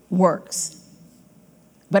through works,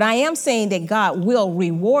 but I am saying that God will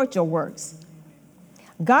reward your works.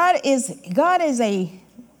 God is how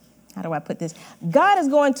do I put this? God is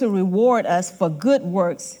going to reward us for good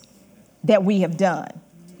works that we have done.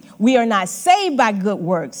 We are not saved by good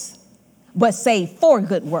works, but saved for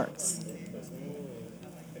good works.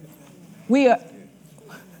 We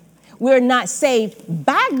we're not saved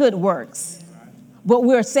by good works, but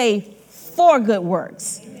we're saved for good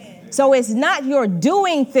works. So it's not your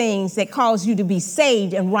doing things that cause you to be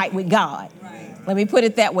saved and right with God. Let me put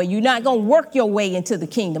it that way. You're not going to work your way into the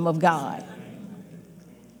kingdom of God.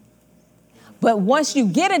 But once you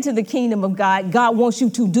get into the kingdom of God, God wants you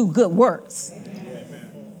to do good works.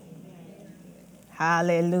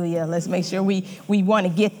 Hallelujah. Let's make sure we want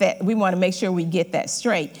to get that. We want to make sure we get that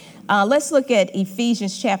straight. Let's look at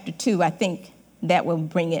Ephesians chapter 2. I think that will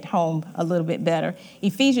bring it home a little bit better.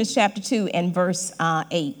 Ephesians chapter 2 and verse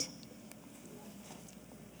 8.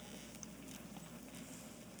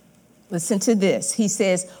 Listen to this. He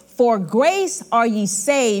says, "For grace are ye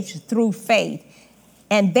saved through faith,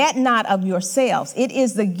 and that not of yourselves. It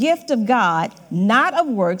is the gift of God, not of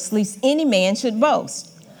works, lest any man should boast.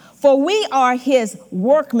 For we are his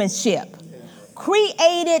workmanship,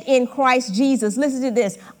 created in Christ Jesus," listen to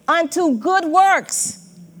this, "unto good works,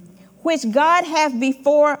 which God hath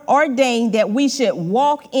before ordained that we should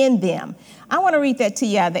walk in them." I want to read that to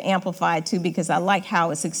you out of the Amplified too, because I like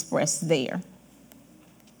how it's expressed there.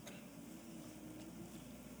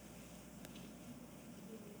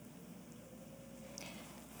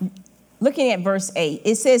 Looking at verse 8,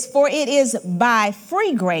 it says, "For it is by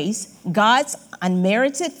free grace, God's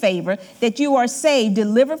unmerited favor, that you are saved,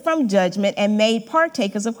 delivered from judgment, and made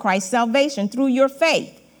partakers of Christ's salvation through your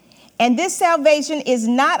faith. And this salvation is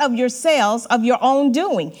not of yourselves, of your own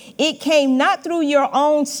doing. It came not through your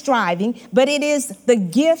own striving, but it is the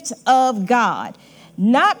gift of God,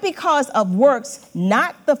 not because of works,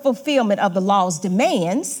 not the fulfillment of the law's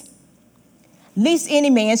demands, lest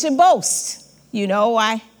any man should boast." You know,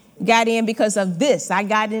 I got in because of this. I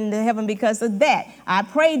got into heaven because of that. I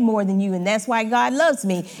prayed more than you, and that's why God loves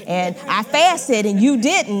me. And I fasted, and you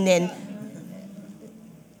didn't. And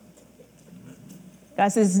God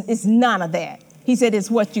says it's none of that. He said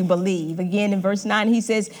it's what you believe. Again, in verse 9, he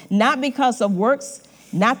says, "Not because of works,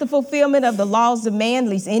 not the fulfillment of the law's demand,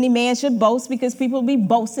 lest any man should boast," because people be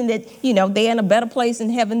boasting that, you know, they're in a better place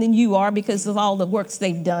in heaven than you are because of all the works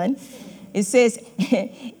they've done. It says,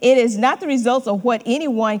 "It is not the result of what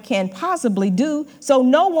anyone can possibly do, so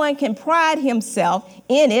no one can pride himself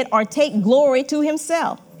in it or take glory to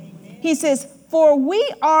himself." Amen. He says, "For we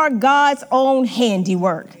are God's own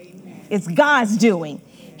handiwork." Amen. It's God's doing,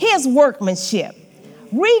 his workmanship,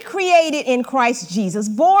 recreated in Christ Jesus,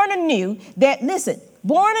 born anew that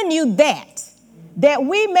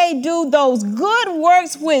we may do those good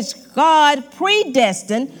works which God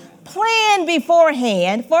predestined, planned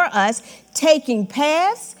beforehand for us, taking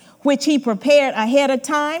paths which he prepared ahead of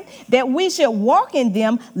time, that we should walk in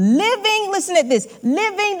them, living, listen to this,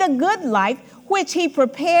 living the good life which he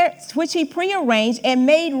prepared, which he prearranged and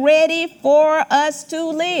made ready for us to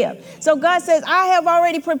live. So God says, I have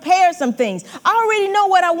already prepared some things. I already know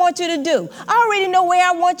what I want you to do. I already know where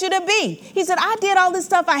I want you to be. He said, I did all this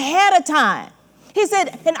stuff ahead of time. He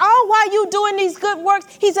said, and all while you doing these good works,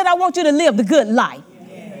 he said, I want you to live the good life.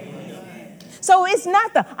 So it's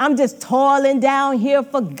not I'm just toiling down here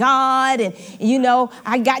for God and, you know,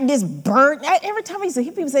 I got this burden. Every time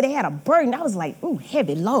people say they had a burden, I was like, ooh,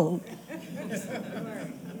 heavy load.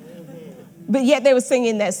 But yet they were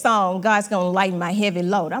singing that song, God's going to lighten my heavy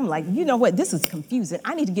load. I'm like, you know what? This is confusing.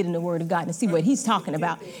 I need to get in the Word of God and see what he's talking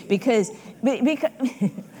about because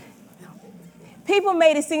people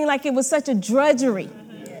made it seem like it was such a drudgery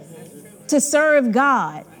to serve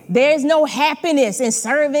God. There's no happiness in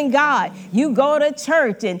serving God. You go to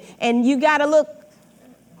church and you got to look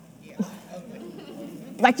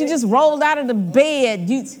like you just rolled out of the bed.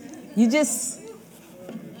 You just...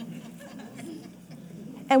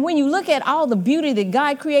 And when you look at all the beauty that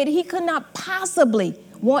God created, he could not possibly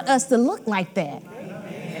want us to look like that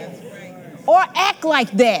or act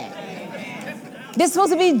like that. There's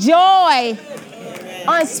supposed to be joy,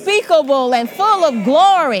 unspeakable and full of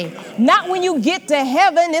glory. Not when you get to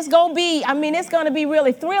heaven. It's going to be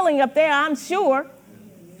really thrilling up there, I'm sure.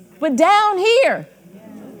 But down here,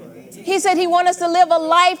 he said he wants us to live a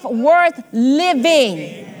life worth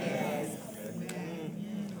living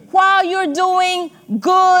while you're doing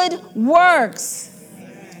good works.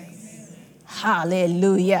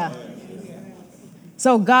 Hallelujah.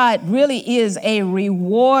 So God really is a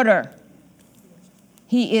rewarder.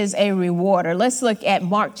 He is a rewarder. Let's look at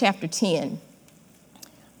Mark chapter 10.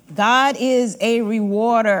 God is a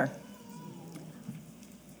rewarder.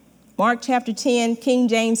 Mark chapter 10, King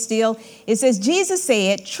James still. It says, Jesus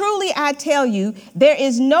said, truly I tell you, there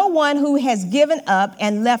is no one who has given up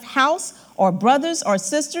and left house or brothers or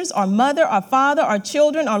sisters or mother or father or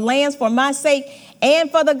children or lands for my sake and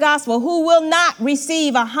for the gospel, who will not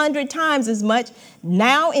receive 100 times as much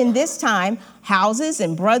now in this time, houses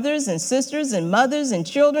and brothers and sisters and mothers and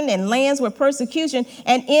children and lands with persecution,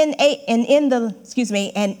 and in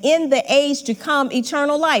the age to come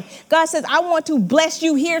eternal life. God says, I want to bless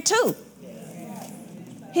you here too.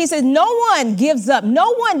 He says, no one gives up.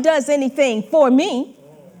 No one does anything for me.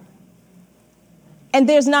 And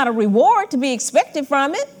there's not a reward to be expected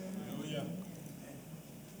from it.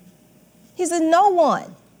 He said, no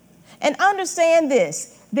one. And understand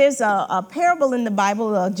this. There's a parable in the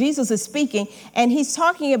Bible. Jesus is speaking, and he's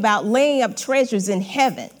talking about laying up treasures in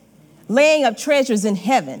heaven. Laying up treasures in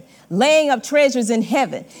heaven. Laying up treasures in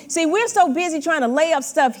heaven. See, we're so busy trying to lay up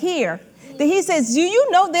stuff here that he says, do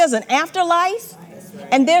you know there's an afterlife?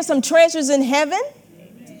 And there's some treasures in heaven?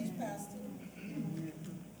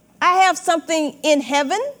 I have something in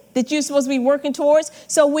heaven that you're supposed to be working towards.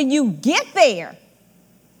 So when you get there,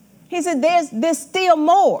 he said, there's still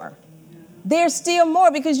more. There's still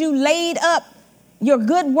more because you laid up your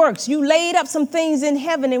good works. You laid up some things in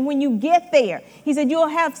heaven. And when you get there, he said, you'll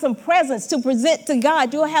have some presents to present to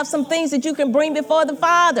God. You'll have some things that you can bring before the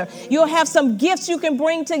Father. You'll have some gifts you can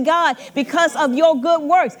bring to God because of your good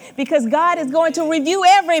works, because God is going to review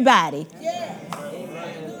everybody. Yeah.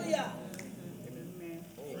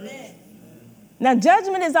 Now,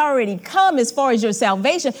 judgment has already come as far as your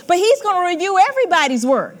salvation, but he's going to review everybody's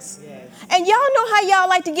works. Yes. And y'all know how y'all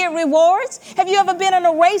like to get rewards. Have you ever been in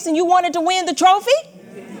a race and you wanted to win the trophy?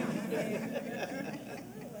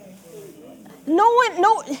 No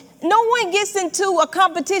one gets into a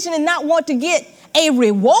competition and not want to get a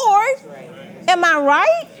reward. Am I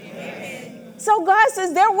right? So God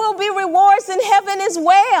says there will be rewards in heaven as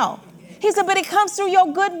well. He said, but it comes through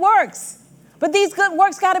your good works. But these good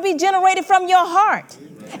works got to be generated from your heart.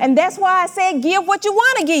 And that's why I said give what you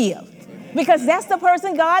want to give. Because that's the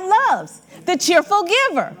person God loves, the cheerful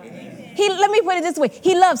giver. Let me put it this way.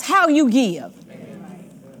 He loves how you give.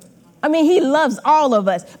 I mean, he loves all of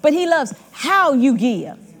us, but he loves how you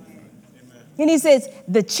give. And he says,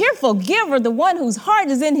 the cheerful giver, the one whose heart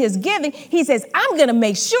is in his giving, he says, I'm going to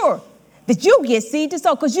make sure that you get seed to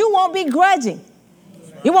sow because you won't be grudging.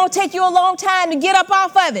 It won't take you a long time to get up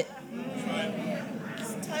off of it.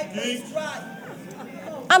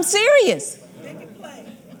 I'm serious.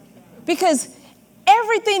 Because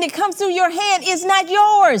everything that comes through your hand is not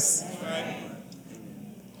yours.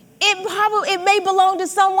 It may belong to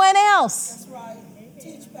someone else.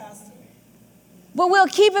 But we'll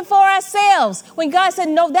keep it for ourselves. When God said,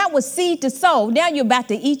 no, that was seed to sow. Now you're about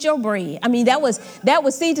to eat your bread. I mean, that was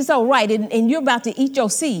seed to sow, right? And you're about to eat your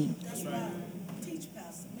seed. That's right.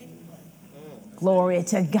 Glory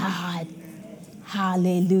to God.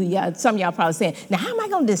 Hallelujah. Some of y'all probably saying, now how am I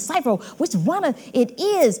going to decipher which one it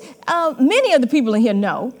is? Many of the people in here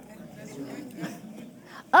know.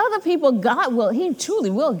 Other people, he truly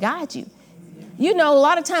will guide you. You know, a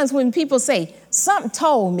lot of times when people say, something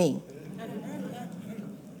told me.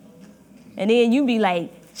 And then you be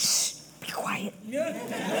like, shh, be quiet.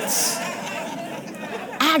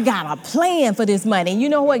 I got a plan for this money. And you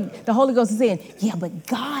know what the Holy Ghost is saying? Yeah, but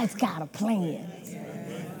God's got a plan.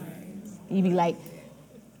 You be like,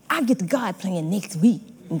 I get the God plan next week.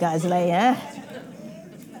 And God's like, huh?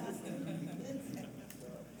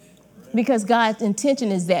 Because God's intention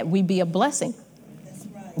is that we be a blessing.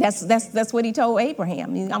 That's what he told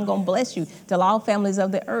Abraham. I'm going to bless you till all families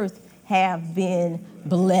of the earth have been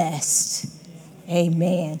blessed.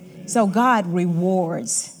 Amen. So God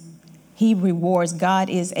rewards. He rewards. God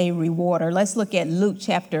is a rewarder. Let's look at Luke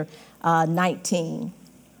chapter 19.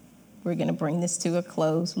 We're going to bring this to a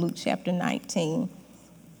close. Luke chapter 19.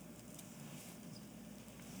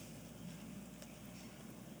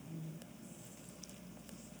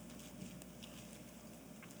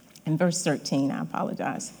 And verse 13, I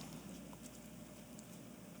apologize.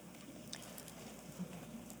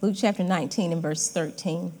 Luke chapter 19 and verse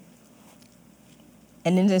 13.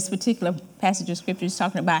 And in this particular passage of scripture, it's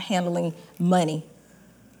talking about handling money,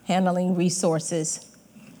 handling resources.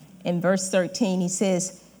 In verse 13, he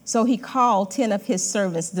says, so he called 10 of his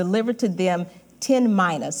servants, delivered to them 10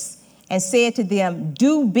 minas, and said to them,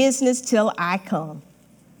 do business till I come.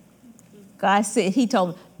 God said, he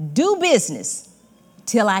told them, do business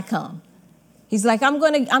till I come. He's like, I'm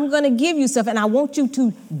gonna give you stuff, and I want you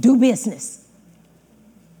to do business.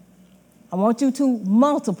 I want you to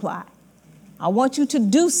multiply. I want you to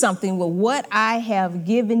do something with what I have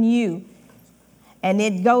given you. And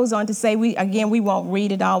it goes on to say, we won't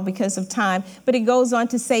read it all because of time, but it goes on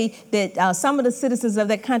to say that some of the citizens of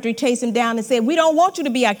that country chased him down and said, we don't want you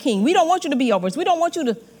to be our king. We don't want you to be over us. We don't want you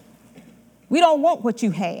to. We don't want what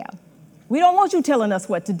you have. We don't want you telling us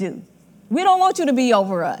what to do. We don't want you to be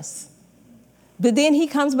over us. But then he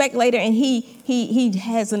comes back later and he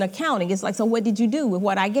has an accounting. It's like, so what did you do with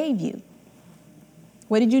what I gave you?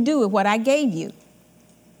 What did you do with what I gave you?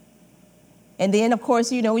 And then, of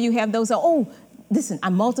course, you have those, listen, I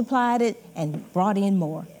multiplied it and brought in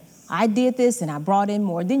more. I did this and I brought in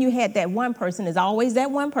more. Then you had that one person. There's always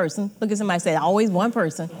that one person. Look at somebody say, always one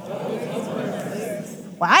person.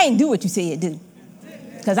 Well, I ain't do what you said do.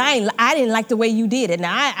 Because I didn't like the way you did it.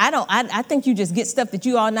 Now, I think you just get stuff that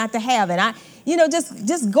you ought not to have. And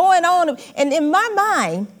just going on. And in my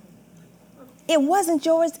mind, it wasn't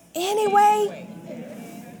yours anyway.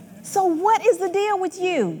 So what is the deal with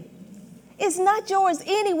you? It's not yours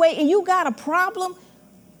anyway, and you got a problem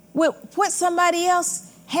with what somebody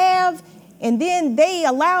else have, and then they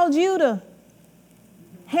allowed you to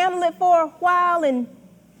handle it for a while, and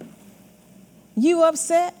you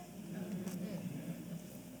upset?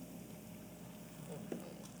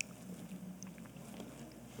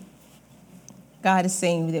 God is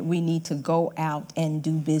saying that we need to go out and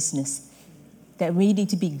do business, that we need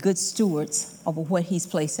to be good stewards over what he's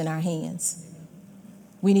placed in our hands.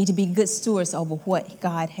 We need to be good stewards over what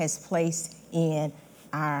God has placed in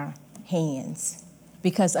our hands.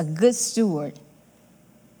 Because a good steward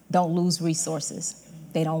don't lose resources.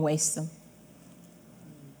 They don't waste them.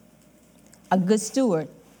 A good steward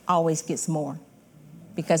always gets more.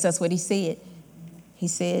 Because that's what he said. He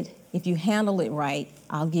said, if you handle it right,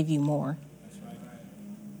 I'll give you more.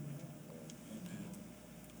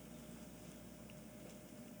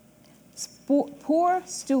 Poor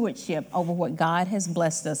stewardship over what God has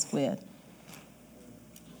blessed us with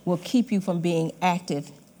will keep you from being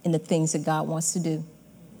active in the things that God wants to do.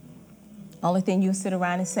 Only thing you'll sit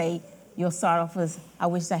around and say, you'll start off as, I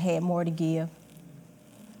wish I had more to give.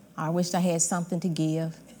 I wish I had something to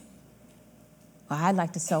give. Or I'd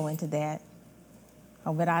like to sow into that.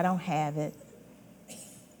 Oh, but I don't have it.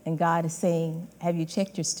 And God is saying, have you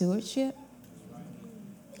checked your stewardship?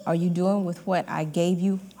 Are you doing with what I gave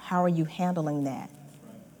you? How are you handling that?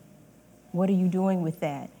 What are you doing with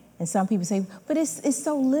that? And some people say, but it's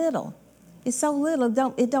so little. It's so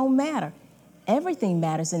little, it don't matter. Everything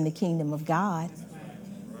matters in the kingdom of God.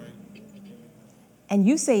 And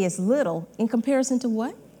you say it's little in comparison to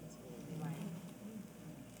what?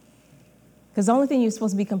 Because the only thing you're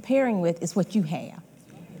supposed to be comparing with is what you have,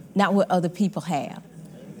 not what other people have.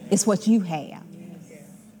 It's what you have.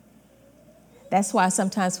 That's why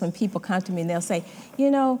sometimes when people come to me and they'll say,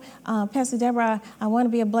 Pastor Deborah, I want to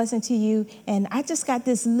be a blessing to you. And I just got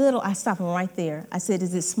this little, I stop them right there. I said,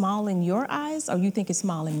 is it small in your eyes or you think it's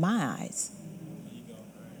small in my eyes?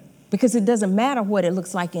 Because it doesn't matter what it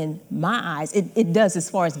looks like in my eyes. It does as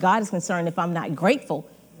far as God is concerned if I'm not grateful.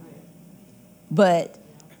 But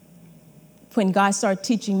when God started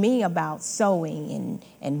teaching me about sowing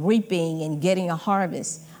and reaping and getting a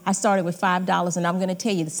harvest, I started with $5, and I'm going to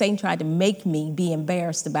tell you, Satan tried to make me be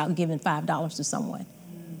embarrassed about giving $5 to someone.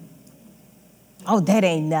 Oh, that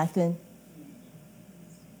ain't nothing.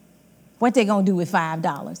 What they going to do with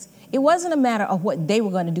 $5? It wasn't a matter of what they were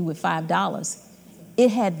going to do with $5. It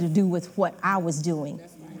had to do with what I was doing.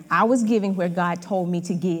 I was giving where God told me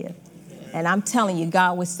to give. And I'm telling you,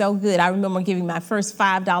 God was so good. I remember giving my first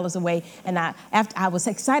 $5 away, and after I was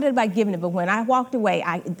excited about giving it, but when I walked away,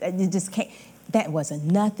 it just can't. That wasn't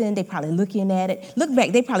nothing. They probably looking at it. Look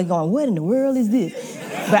back, they probably going, what in the world is this?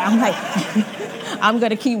 But I'm like, I'm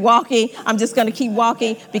going to keep walking. I'm just going to keep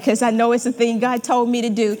walking because I know it's the thing God told me to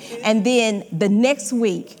do. And then the next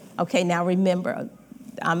week, okay, now remember,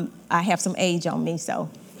 I have some age on me, so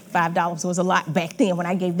 $5 was a lot back then. When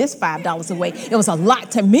I gave this $5 away, it was a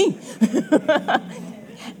lot to me.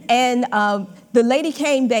 And the lady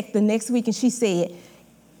came back the next week and she said,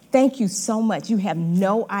 thank you so much. You have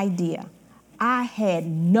no idea. I had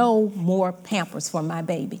no more Pampers for my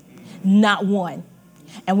baby, not one.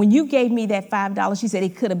 And when you gave me that $5, she said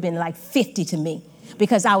it could have been like 50 to me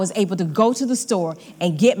because I was able to go to the store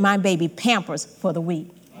and get my baby Pampers for the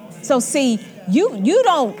week. So see, you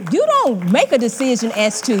don't make a decision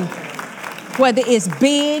as to whether it's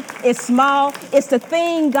big, it's small. It's the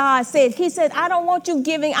thing God said. He said, I don't want you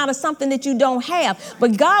giving out of something that you don't have.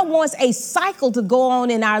 But God wants a cycle to go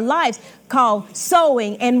on in our lives called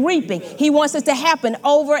sowing and reaping. He wants it to happen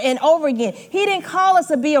over and over again. He didn't call us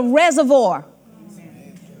to be a reservoir.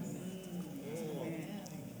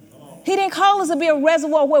 He didn't call us to be a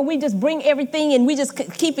reservoir where we just bring everything and we just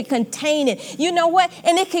keep it contained. You know what?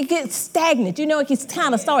 And it could get stagnant. It can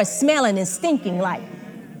kind of start smelling and stinking like.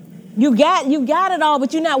 You got it all,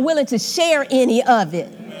 but you're not willing to share any of it.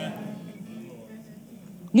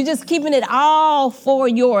 You're just keeping it all for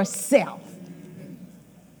yourself.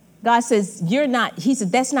 God says, he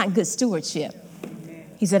said, that's not good stewardship.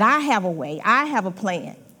 He said, I have a way. I have a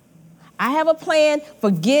plan. I have a plan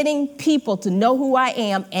for getting people to know who I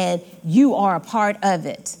am, and you are a part of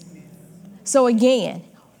it. So again,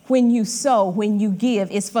 when you sow, when you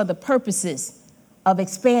give, it's for the purposes of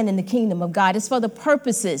expanding the kingdom of God. It's for the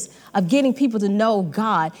purposes of getting people to know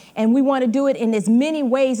God. And we want to do it in as many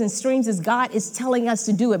ways and streams as God is telling us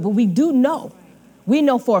to do it. But we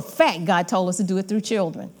know for a fact God told us to do it through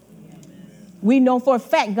children. We know for a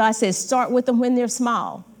fact God says start with them when they're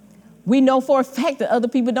small. We know for a fact that other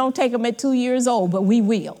people don't take them at 2 years old, but we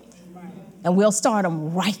will. And we'll start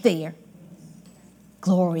them right there.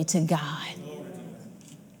 Glory to God.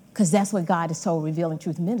 Because that's what God has told Revealing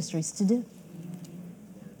Truth Ministries to do.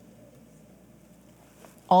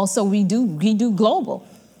 Also, we do global.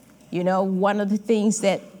 You know, one of the things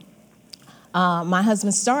that my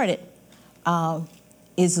husband started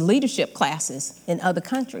is leadership classes in other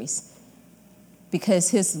countries. Because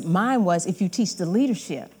his mind was, if you teach the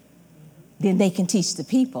leadership, then they can teach the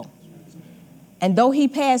people. And though he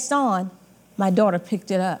passed on, my daughter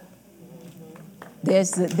picked it up. There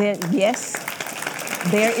is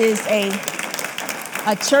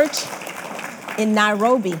a church in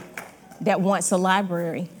Nairobi that wants a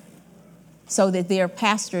library so that their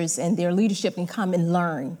pastors and their leadership can come and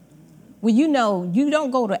learn. Well, you know, you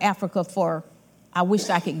don't go to Africa for, I wish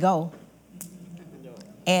I could go.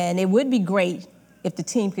 And it would be great if the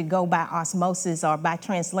team could go by osmosis or by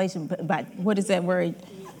translation, by, what is that word?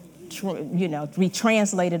 Be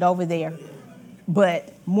translated over there.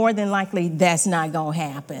 But more than likely, that's not going to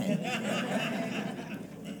happen.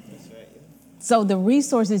 So the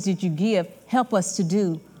resources that you give help us to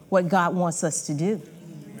do what God wants us to do.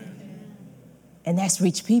 And that's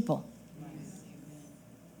reach people.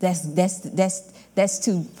 That's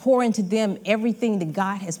to pour into them everything that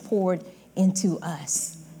God has poured into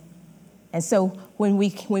us. And so when we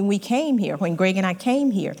came here, when Greg and I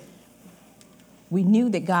came here, we knew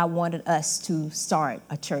that God wanted us to start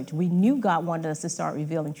a church. We knew God wanted us to start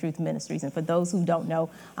Revealing Truth Ministries. And for those who don't know,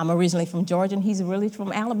 I'm originally from Georgia, and he's really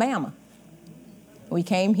from Alabama. We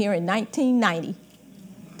came here in 1990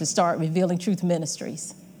 to start Revealing Truth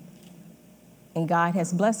Ministries. And God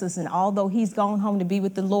has blessed us. And although he's gone home to be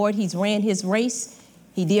with the Lord, he's ran his race,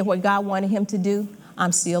 he did what God wanted him to do,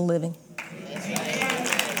 I'm still living.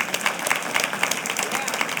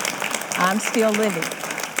 I'm still living.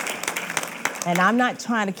 And I'm not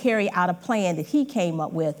trying to carry out a plan that he came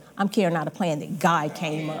up with. I'm carrying out a plan that God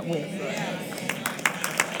came up with.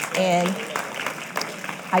 And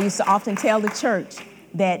I used to often tell the church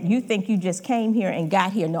that you think you just came here and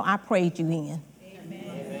got here. No, I prayed you in.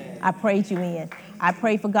 Amen. I prayed you in. I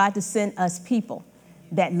prayed for God to send us people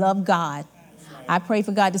that love God. I prayed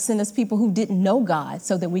for God to send us people who didn't know God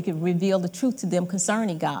so that we could reveal the truth to them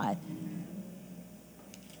concerning God.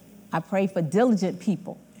 I pray for diligent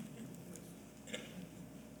people.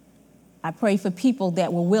 I pray for people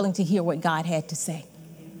that were willing to hear what God had to say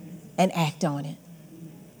and act on it.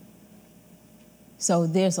 So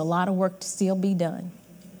there's a lot of work to still be done.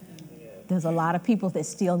 There's a lot of people that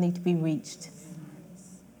still need to be reached.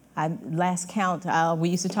 Last count, we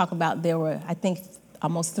used to talk about there were, I think,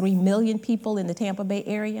 almost 3 million people in the Tampa Bay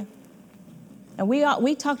area. And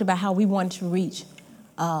we talked about how we wanted to reach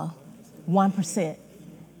 1%.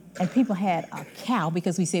 And people had a cow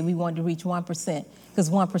because we said we wanted to reach 1%, because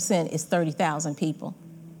 1% is 30,000 people.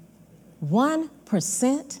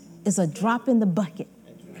 1% is a drop in the bucket.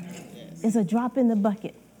 It's a drop in the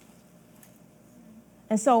bucket.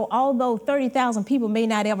 And so although 30,000 people may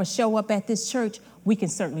not ever show up at this church, we can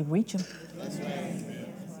certainly reach them.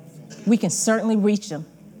 We can certainly reach them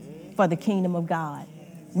for the kingdom of God.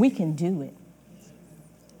 We can do it.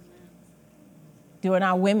 During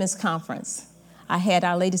our women's conference, I had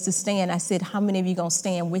our ladies to stand. I said, how many of you going to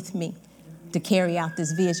stand with me to carry out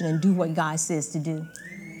this vision and do what God says to do?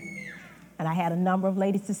 And I had a number of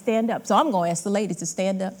ladies to stand up. So I'm going to ask the ladies to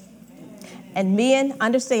stand up. And men,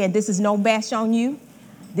 understand, this is no bash on you.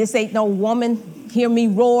 This ain't no woman, hear me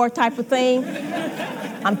roar type of thing.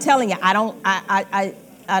 I'm telling you, I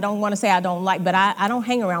don't want to say I don't like, but I don't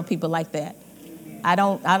hang around people like that. I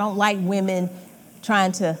don't like women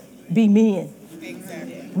trying to be men.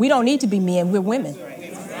 Exactly. We don't need to be men, we're women.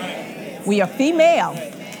 We are female,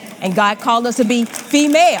 and God called us to be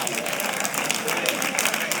female.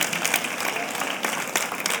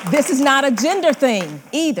 This is not a gender thing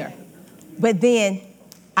either. But then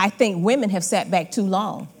I think women have sat back too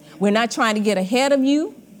long. We're not trying to get ahead of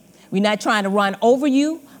you. We're not trying to run over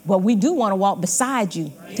you, but we do want to walk beside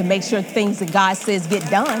you to make sure things that God says get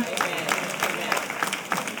done.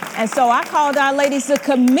 And so I called our ladies to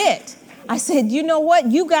commit I said, you know what?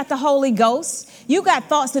 You got the Holy Ghost. You got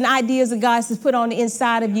thoughts and ideas that God has put on the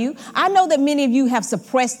inside of you. I know that many of you have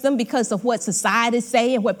suppressed them because of what society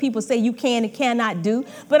say and what people say you can and cannot do.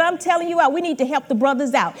 But I'm telling you what, we need to help the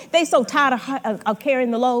brothers out. They so tired of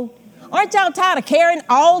carrying the load. Aren't y'all tired of carrying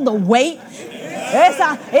all the weight?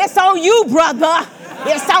 It's on you, brother.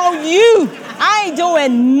 It's on you. I ain't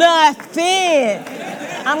doing nothing.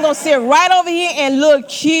 I'm going to sit right over here and look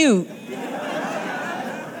cute.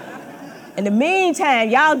 In the meantime,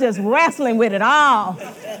 y'all just wrestling with it all.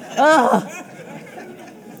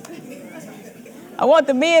 I want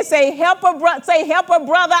the men to say, help a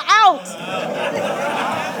brother out.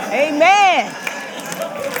 Amen.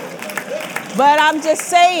 But I'm just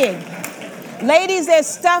saying, ladies, there's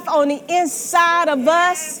stuff on the inside of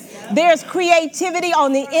us. There's creativity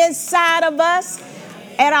on the inside of us.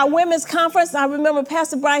 At our women's conference, I remember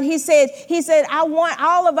Pastor Brian, he said, I want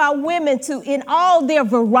all of our women to, in all their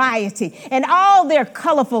variety and all their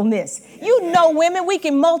colorfulness. You know, women, we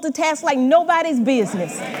can multitask like nobody's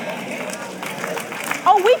business.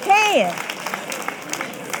 Oh, we can.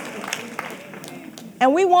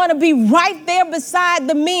 And we want to be right there beside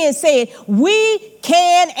the men saying, we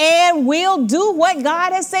can and will do what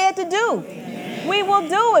God has said to do. We will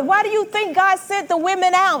do it. Why do you think God sent the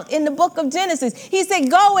women out in the book of Genesis? He said,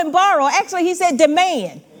 go and borrow. Actually, he said,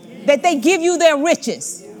 demand that they give you their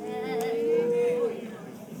riches.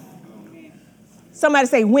 Somebody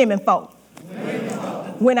say, women folk.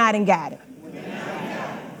 When I done got it.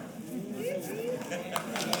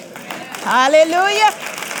 Hallelujah.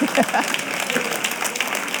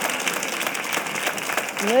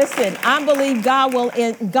 Listen, I believe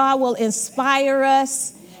God will inspire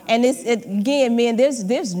us. And again, man, there's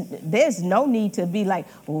no need to be like,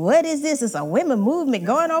 what is this? It's a women movement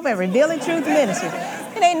going over at Revealing Truth Ministries.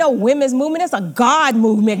 It ain't no women's movement. It's a God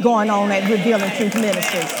movement going on at Revealing Truth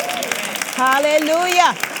Ministries.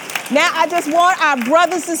 Hallelujah. Now, I just want our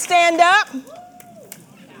brothers to stand up.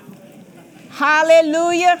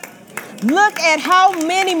 Hallelujah. Look at how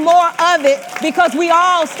many more of it, because we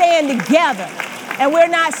all stand together. And we're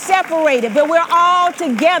not separated, but we're all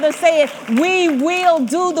together saying we will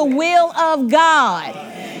do the will of God.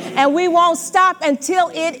 And we won't stop until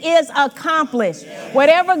it is accomplished.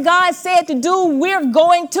 Whatever God said to do, we're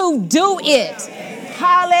going to do it.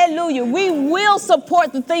 Hallelujah. We will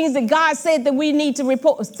support the things that God said that we need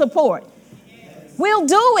to support. We'll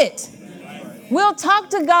do it. We'll talk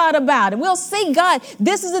to God about it. We'll see, God,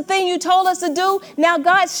 this is the thing you told us to do. Now,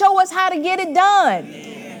 God, show us how to get it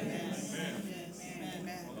done.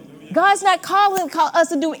 God's not calling us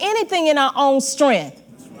to do anything in our own strength.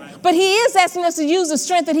 But he is asking us to use the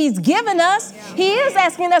strength that he's given us. He is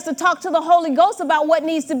asking us to talk to the Holy Ghost about what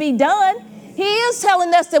needs to be done. He is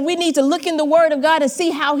telling us that we need to look in the Word of God and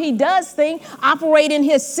see how he does things, operate in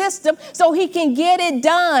his system so he can get it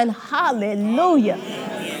done. Hallelujah.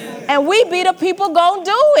 And we be the people gonna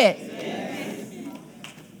do it.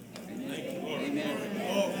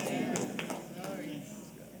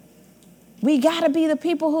 We got to be the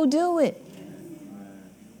people who do it.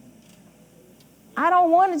 I don't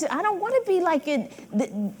want to be like it.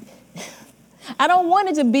 I don't want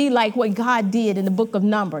it to be like what God did in the book of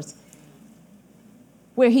Numbers,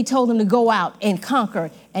 where he told them to go out and conquer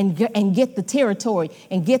and get the territory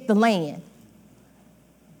and get the land.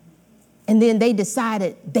 And then they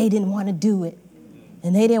decided they didn't want to do it.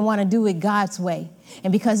 And they didn't want to do it God's way.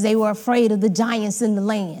 And because they were afraid of the giants in the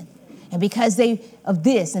land. And because of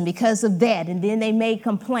this and because of that, and then they made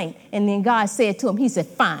complaint. And then God said to him, he said,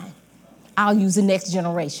 fine, I'll use the next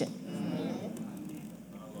generation.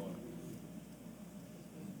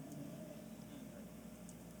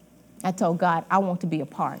 I told God, I want to be a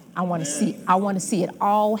part. I want to see it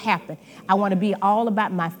all happen. I want to be all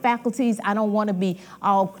about my faculties. I don't want to be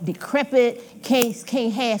all decrepit,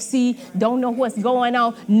 can't half see, don't know what's going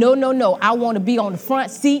on. No. I want to be on the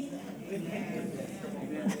front seat.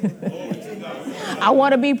 I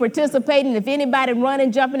want to be participating. If anybody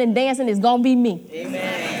running, jumping, and dancing, it's going to be me.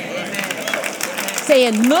 Amen.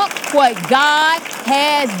 Saying, look what God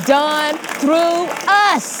has done through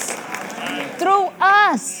us. Through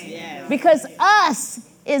us. Yes. Because us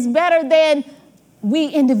is better than we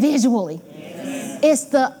individually. Yes. It's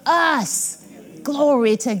the us.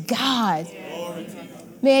 Glory to God.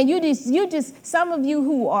 Man, you just, some of you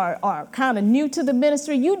who are kind of new to the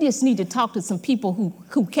ministry, you just need to talk to some people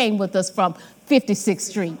who came with us from 56th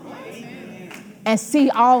Street and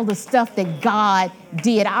see all the stuff that God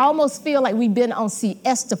did. I almost feel like we've been on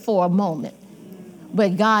siesta for a moment,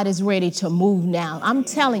 but God is ready to move now. I'm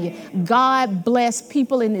telling you, God bless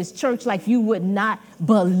people in this church like you would not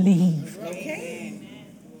believe. Okay.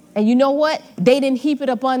 And you know what? They didn't heap it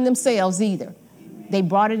up on themselves either. They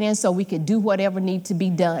brought it in so we could do whatever needed to be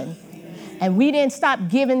done. And we didn't stop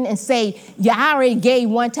giving and say, yeah, I already gave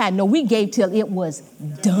one time. No, we gave till it was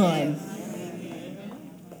done.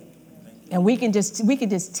 And we can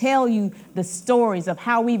just tell you the stories of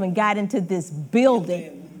how we even got into this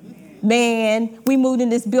building. Man, we moved in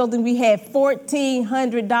this building. We had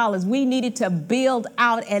 $1,400. We needed to build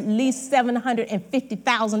out at least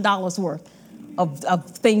 $750,000 worth of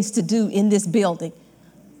things to do in this building.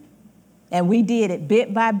 And we did it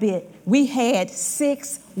bit by bit. We had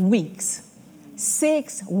 6 weeks.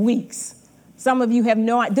 6 weeks. Some of you have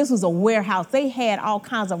no idea. This was a warehouse. They had all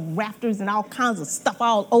kinds of rafters and all kinds of stuff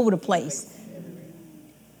all over the place.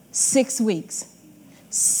 6 weeks.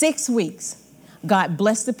 6 weeks. God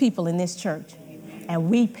blessed the people in this church. And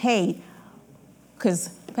we paid, because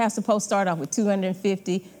Pastor Powe started off with $250,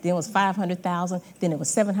 then it was $500,000, then it was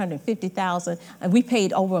 $750,000, and we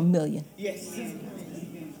paid over $1 million. Yes.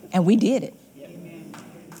 And we did it.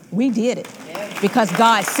 We did it because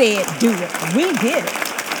God said do it. We did it.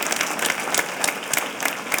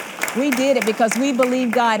 We did it because we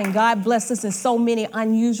believe God, and God blessed us in so many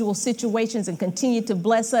unusual situations and continued to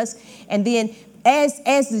bless us. And then as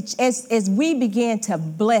we began to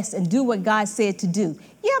bless and do what God said to do,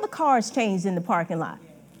 yeah, the cars changed in the parking lot.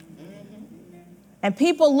 And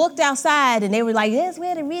people looked outside and they were like, that's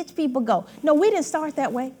where the rich people go. No, we didn't start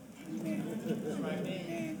that way.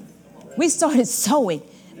 We started sowing.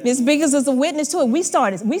 Miss Biggins is a witness to it. We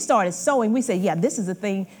started sowing. We said, yeah, this is the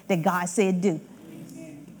thing that God said do.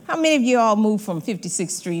 How many of you all moved from 56th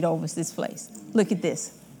Street over to this place? Look at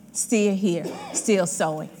this. Still here, still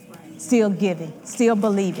sowing, still giving, still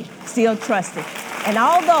believing, still trusting. And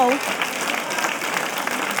although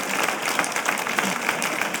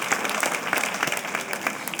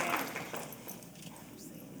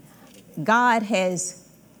God has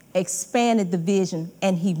expanded the vision,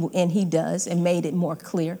 and he does, and made it more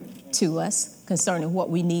clear to us concerning what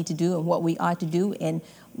we need to do and what we ought to do and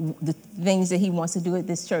the things that he wants to do at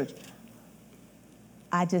this church.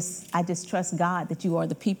 I just trust God that you are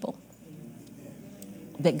the people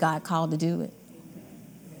that God called to do it,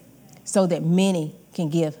 so that many can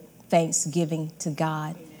give thanksgiving to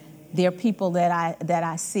God. There are people that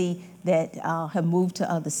I see that have moved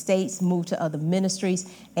to other states, moved to other ministries,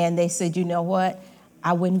 and they said, you know what?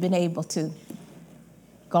 I wouldn't have been able to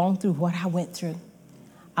gone through what I went through.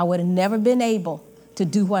 I would have never been able to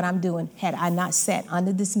do what I'm doing had I not sat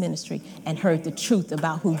under this ministry and heard the truth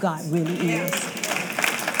about who God really is.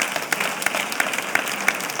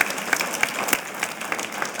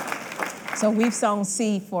 So we've sown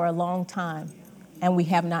seed for a long time, and we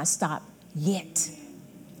have not stopped yet,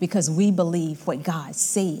 because we believe what God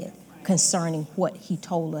said concerning what he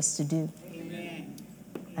told us to do. Amen.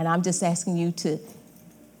 And I'm just asking you to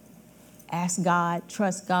ask God,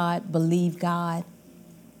 trust God, believe God,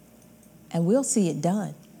 and we'll see it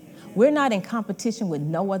done. We're not in competition with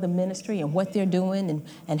no other ministry and what they're doing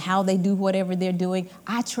and how they do whatever they're doing.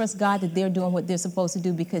 I trust God that they're doing what they're supposed to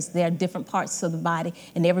do, because there are different parts of the body,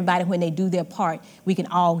 and everybody, when they do their part, we can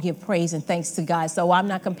all give praise and thanks to God. So I'm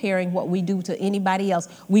not comparing what we do to anybody else.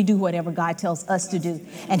 We do whatever God tells us to do,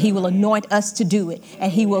 and he will anoint us to do it, and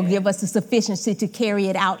he will give us the sufficiency to carry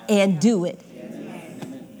it out and do it,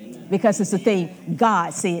 because it's the thing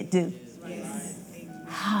God said do.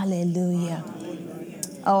 Hallelujah.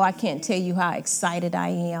 Oh, I can't tell you how excited I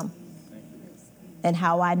am and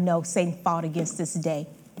how I know Satan fought against this day.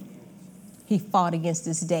 He fought against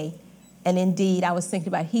this day. And indeed, I was thinking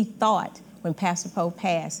about, he thought when Pastor Powe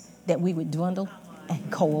passed that we would dwindle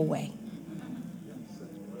and go away.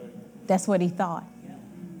 That's what he thought.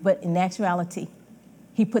 But in actuality,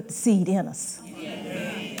 he put the seed in us.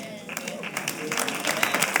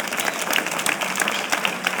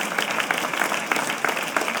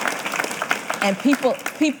 And people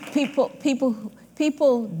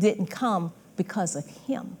didn't come because of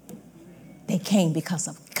him. They came because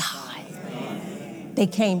of God. They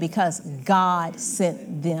came because God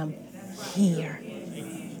sent them here.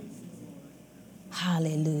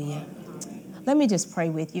 Hallelujah. Let me just pray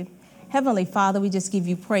with you. Heavenly Father, we just give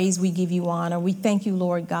you praise. We give you honor. We thank you,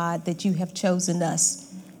 Lord God, that you have chosen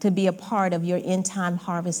us to be a part of your end-time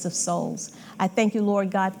harvest of souls. I thank you,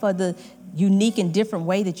 Lord God, for the unique and different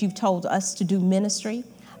way that you've told us to do ministry.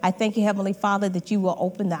 I thank you, Heavenly Father, that you will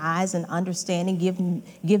open the eyes and understanding,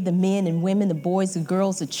 give the men and women, the boys, the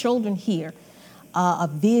girls, the children here a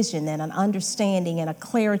vision and an understanding and a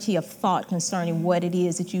clarity of thought concerning what it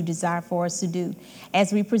is that you desire for us to do.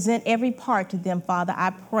 As we present every part to them, Father,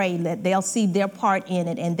 I pray that they'll see their part in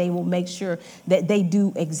it and they will make sure that they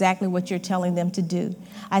do exactly what you're telling them to do.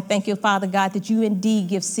 I thank you, Father God, that you indeed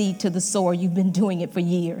give seed to the sower. You've been doing it for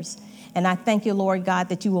years. And I thank you, Lord God,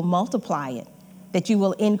 that you will multiply it, that you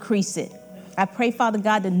will increase it. I pray, Father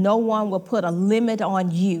God, that no one will put a limit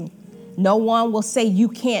on you. No one will say you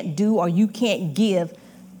can't do or you can't give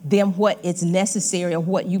them what is necessary or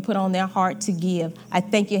what you put on their heart to give. I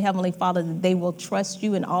thank you, Heavenly Father, that they will trust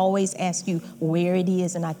you and always ask you where it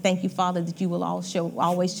is. And I thank you, Father, that you will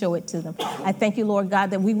always show it to them. I thank you, Lord God,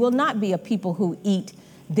 that we will not be a people who eat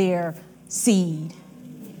their seed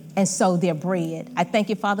and sow their bread. I thank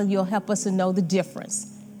you, Father, you'll help us to know the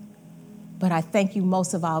difference. But I thank you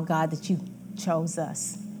most of all, God, that you chose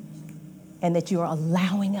us and that you are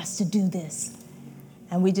allowing us to do this.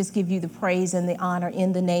 And we just give you the praise and the honor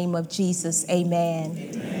in the name of Jesus. Amen.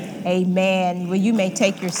 Amen. Amen. Well, you may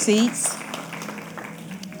take your seats.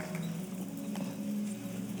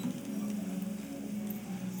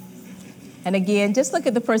 And again, just look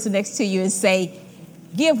at the person next to you and say,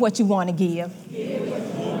 give what you want to give. Give what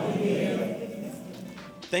you want to give.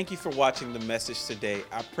 Thank you for watching the message today.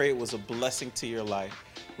 I pray it was a blessing to your life.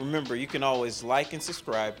 Remember, you can always like and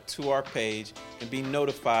subscribe to our page and be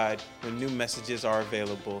notified when new messages are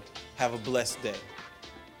available. Have a blessed day.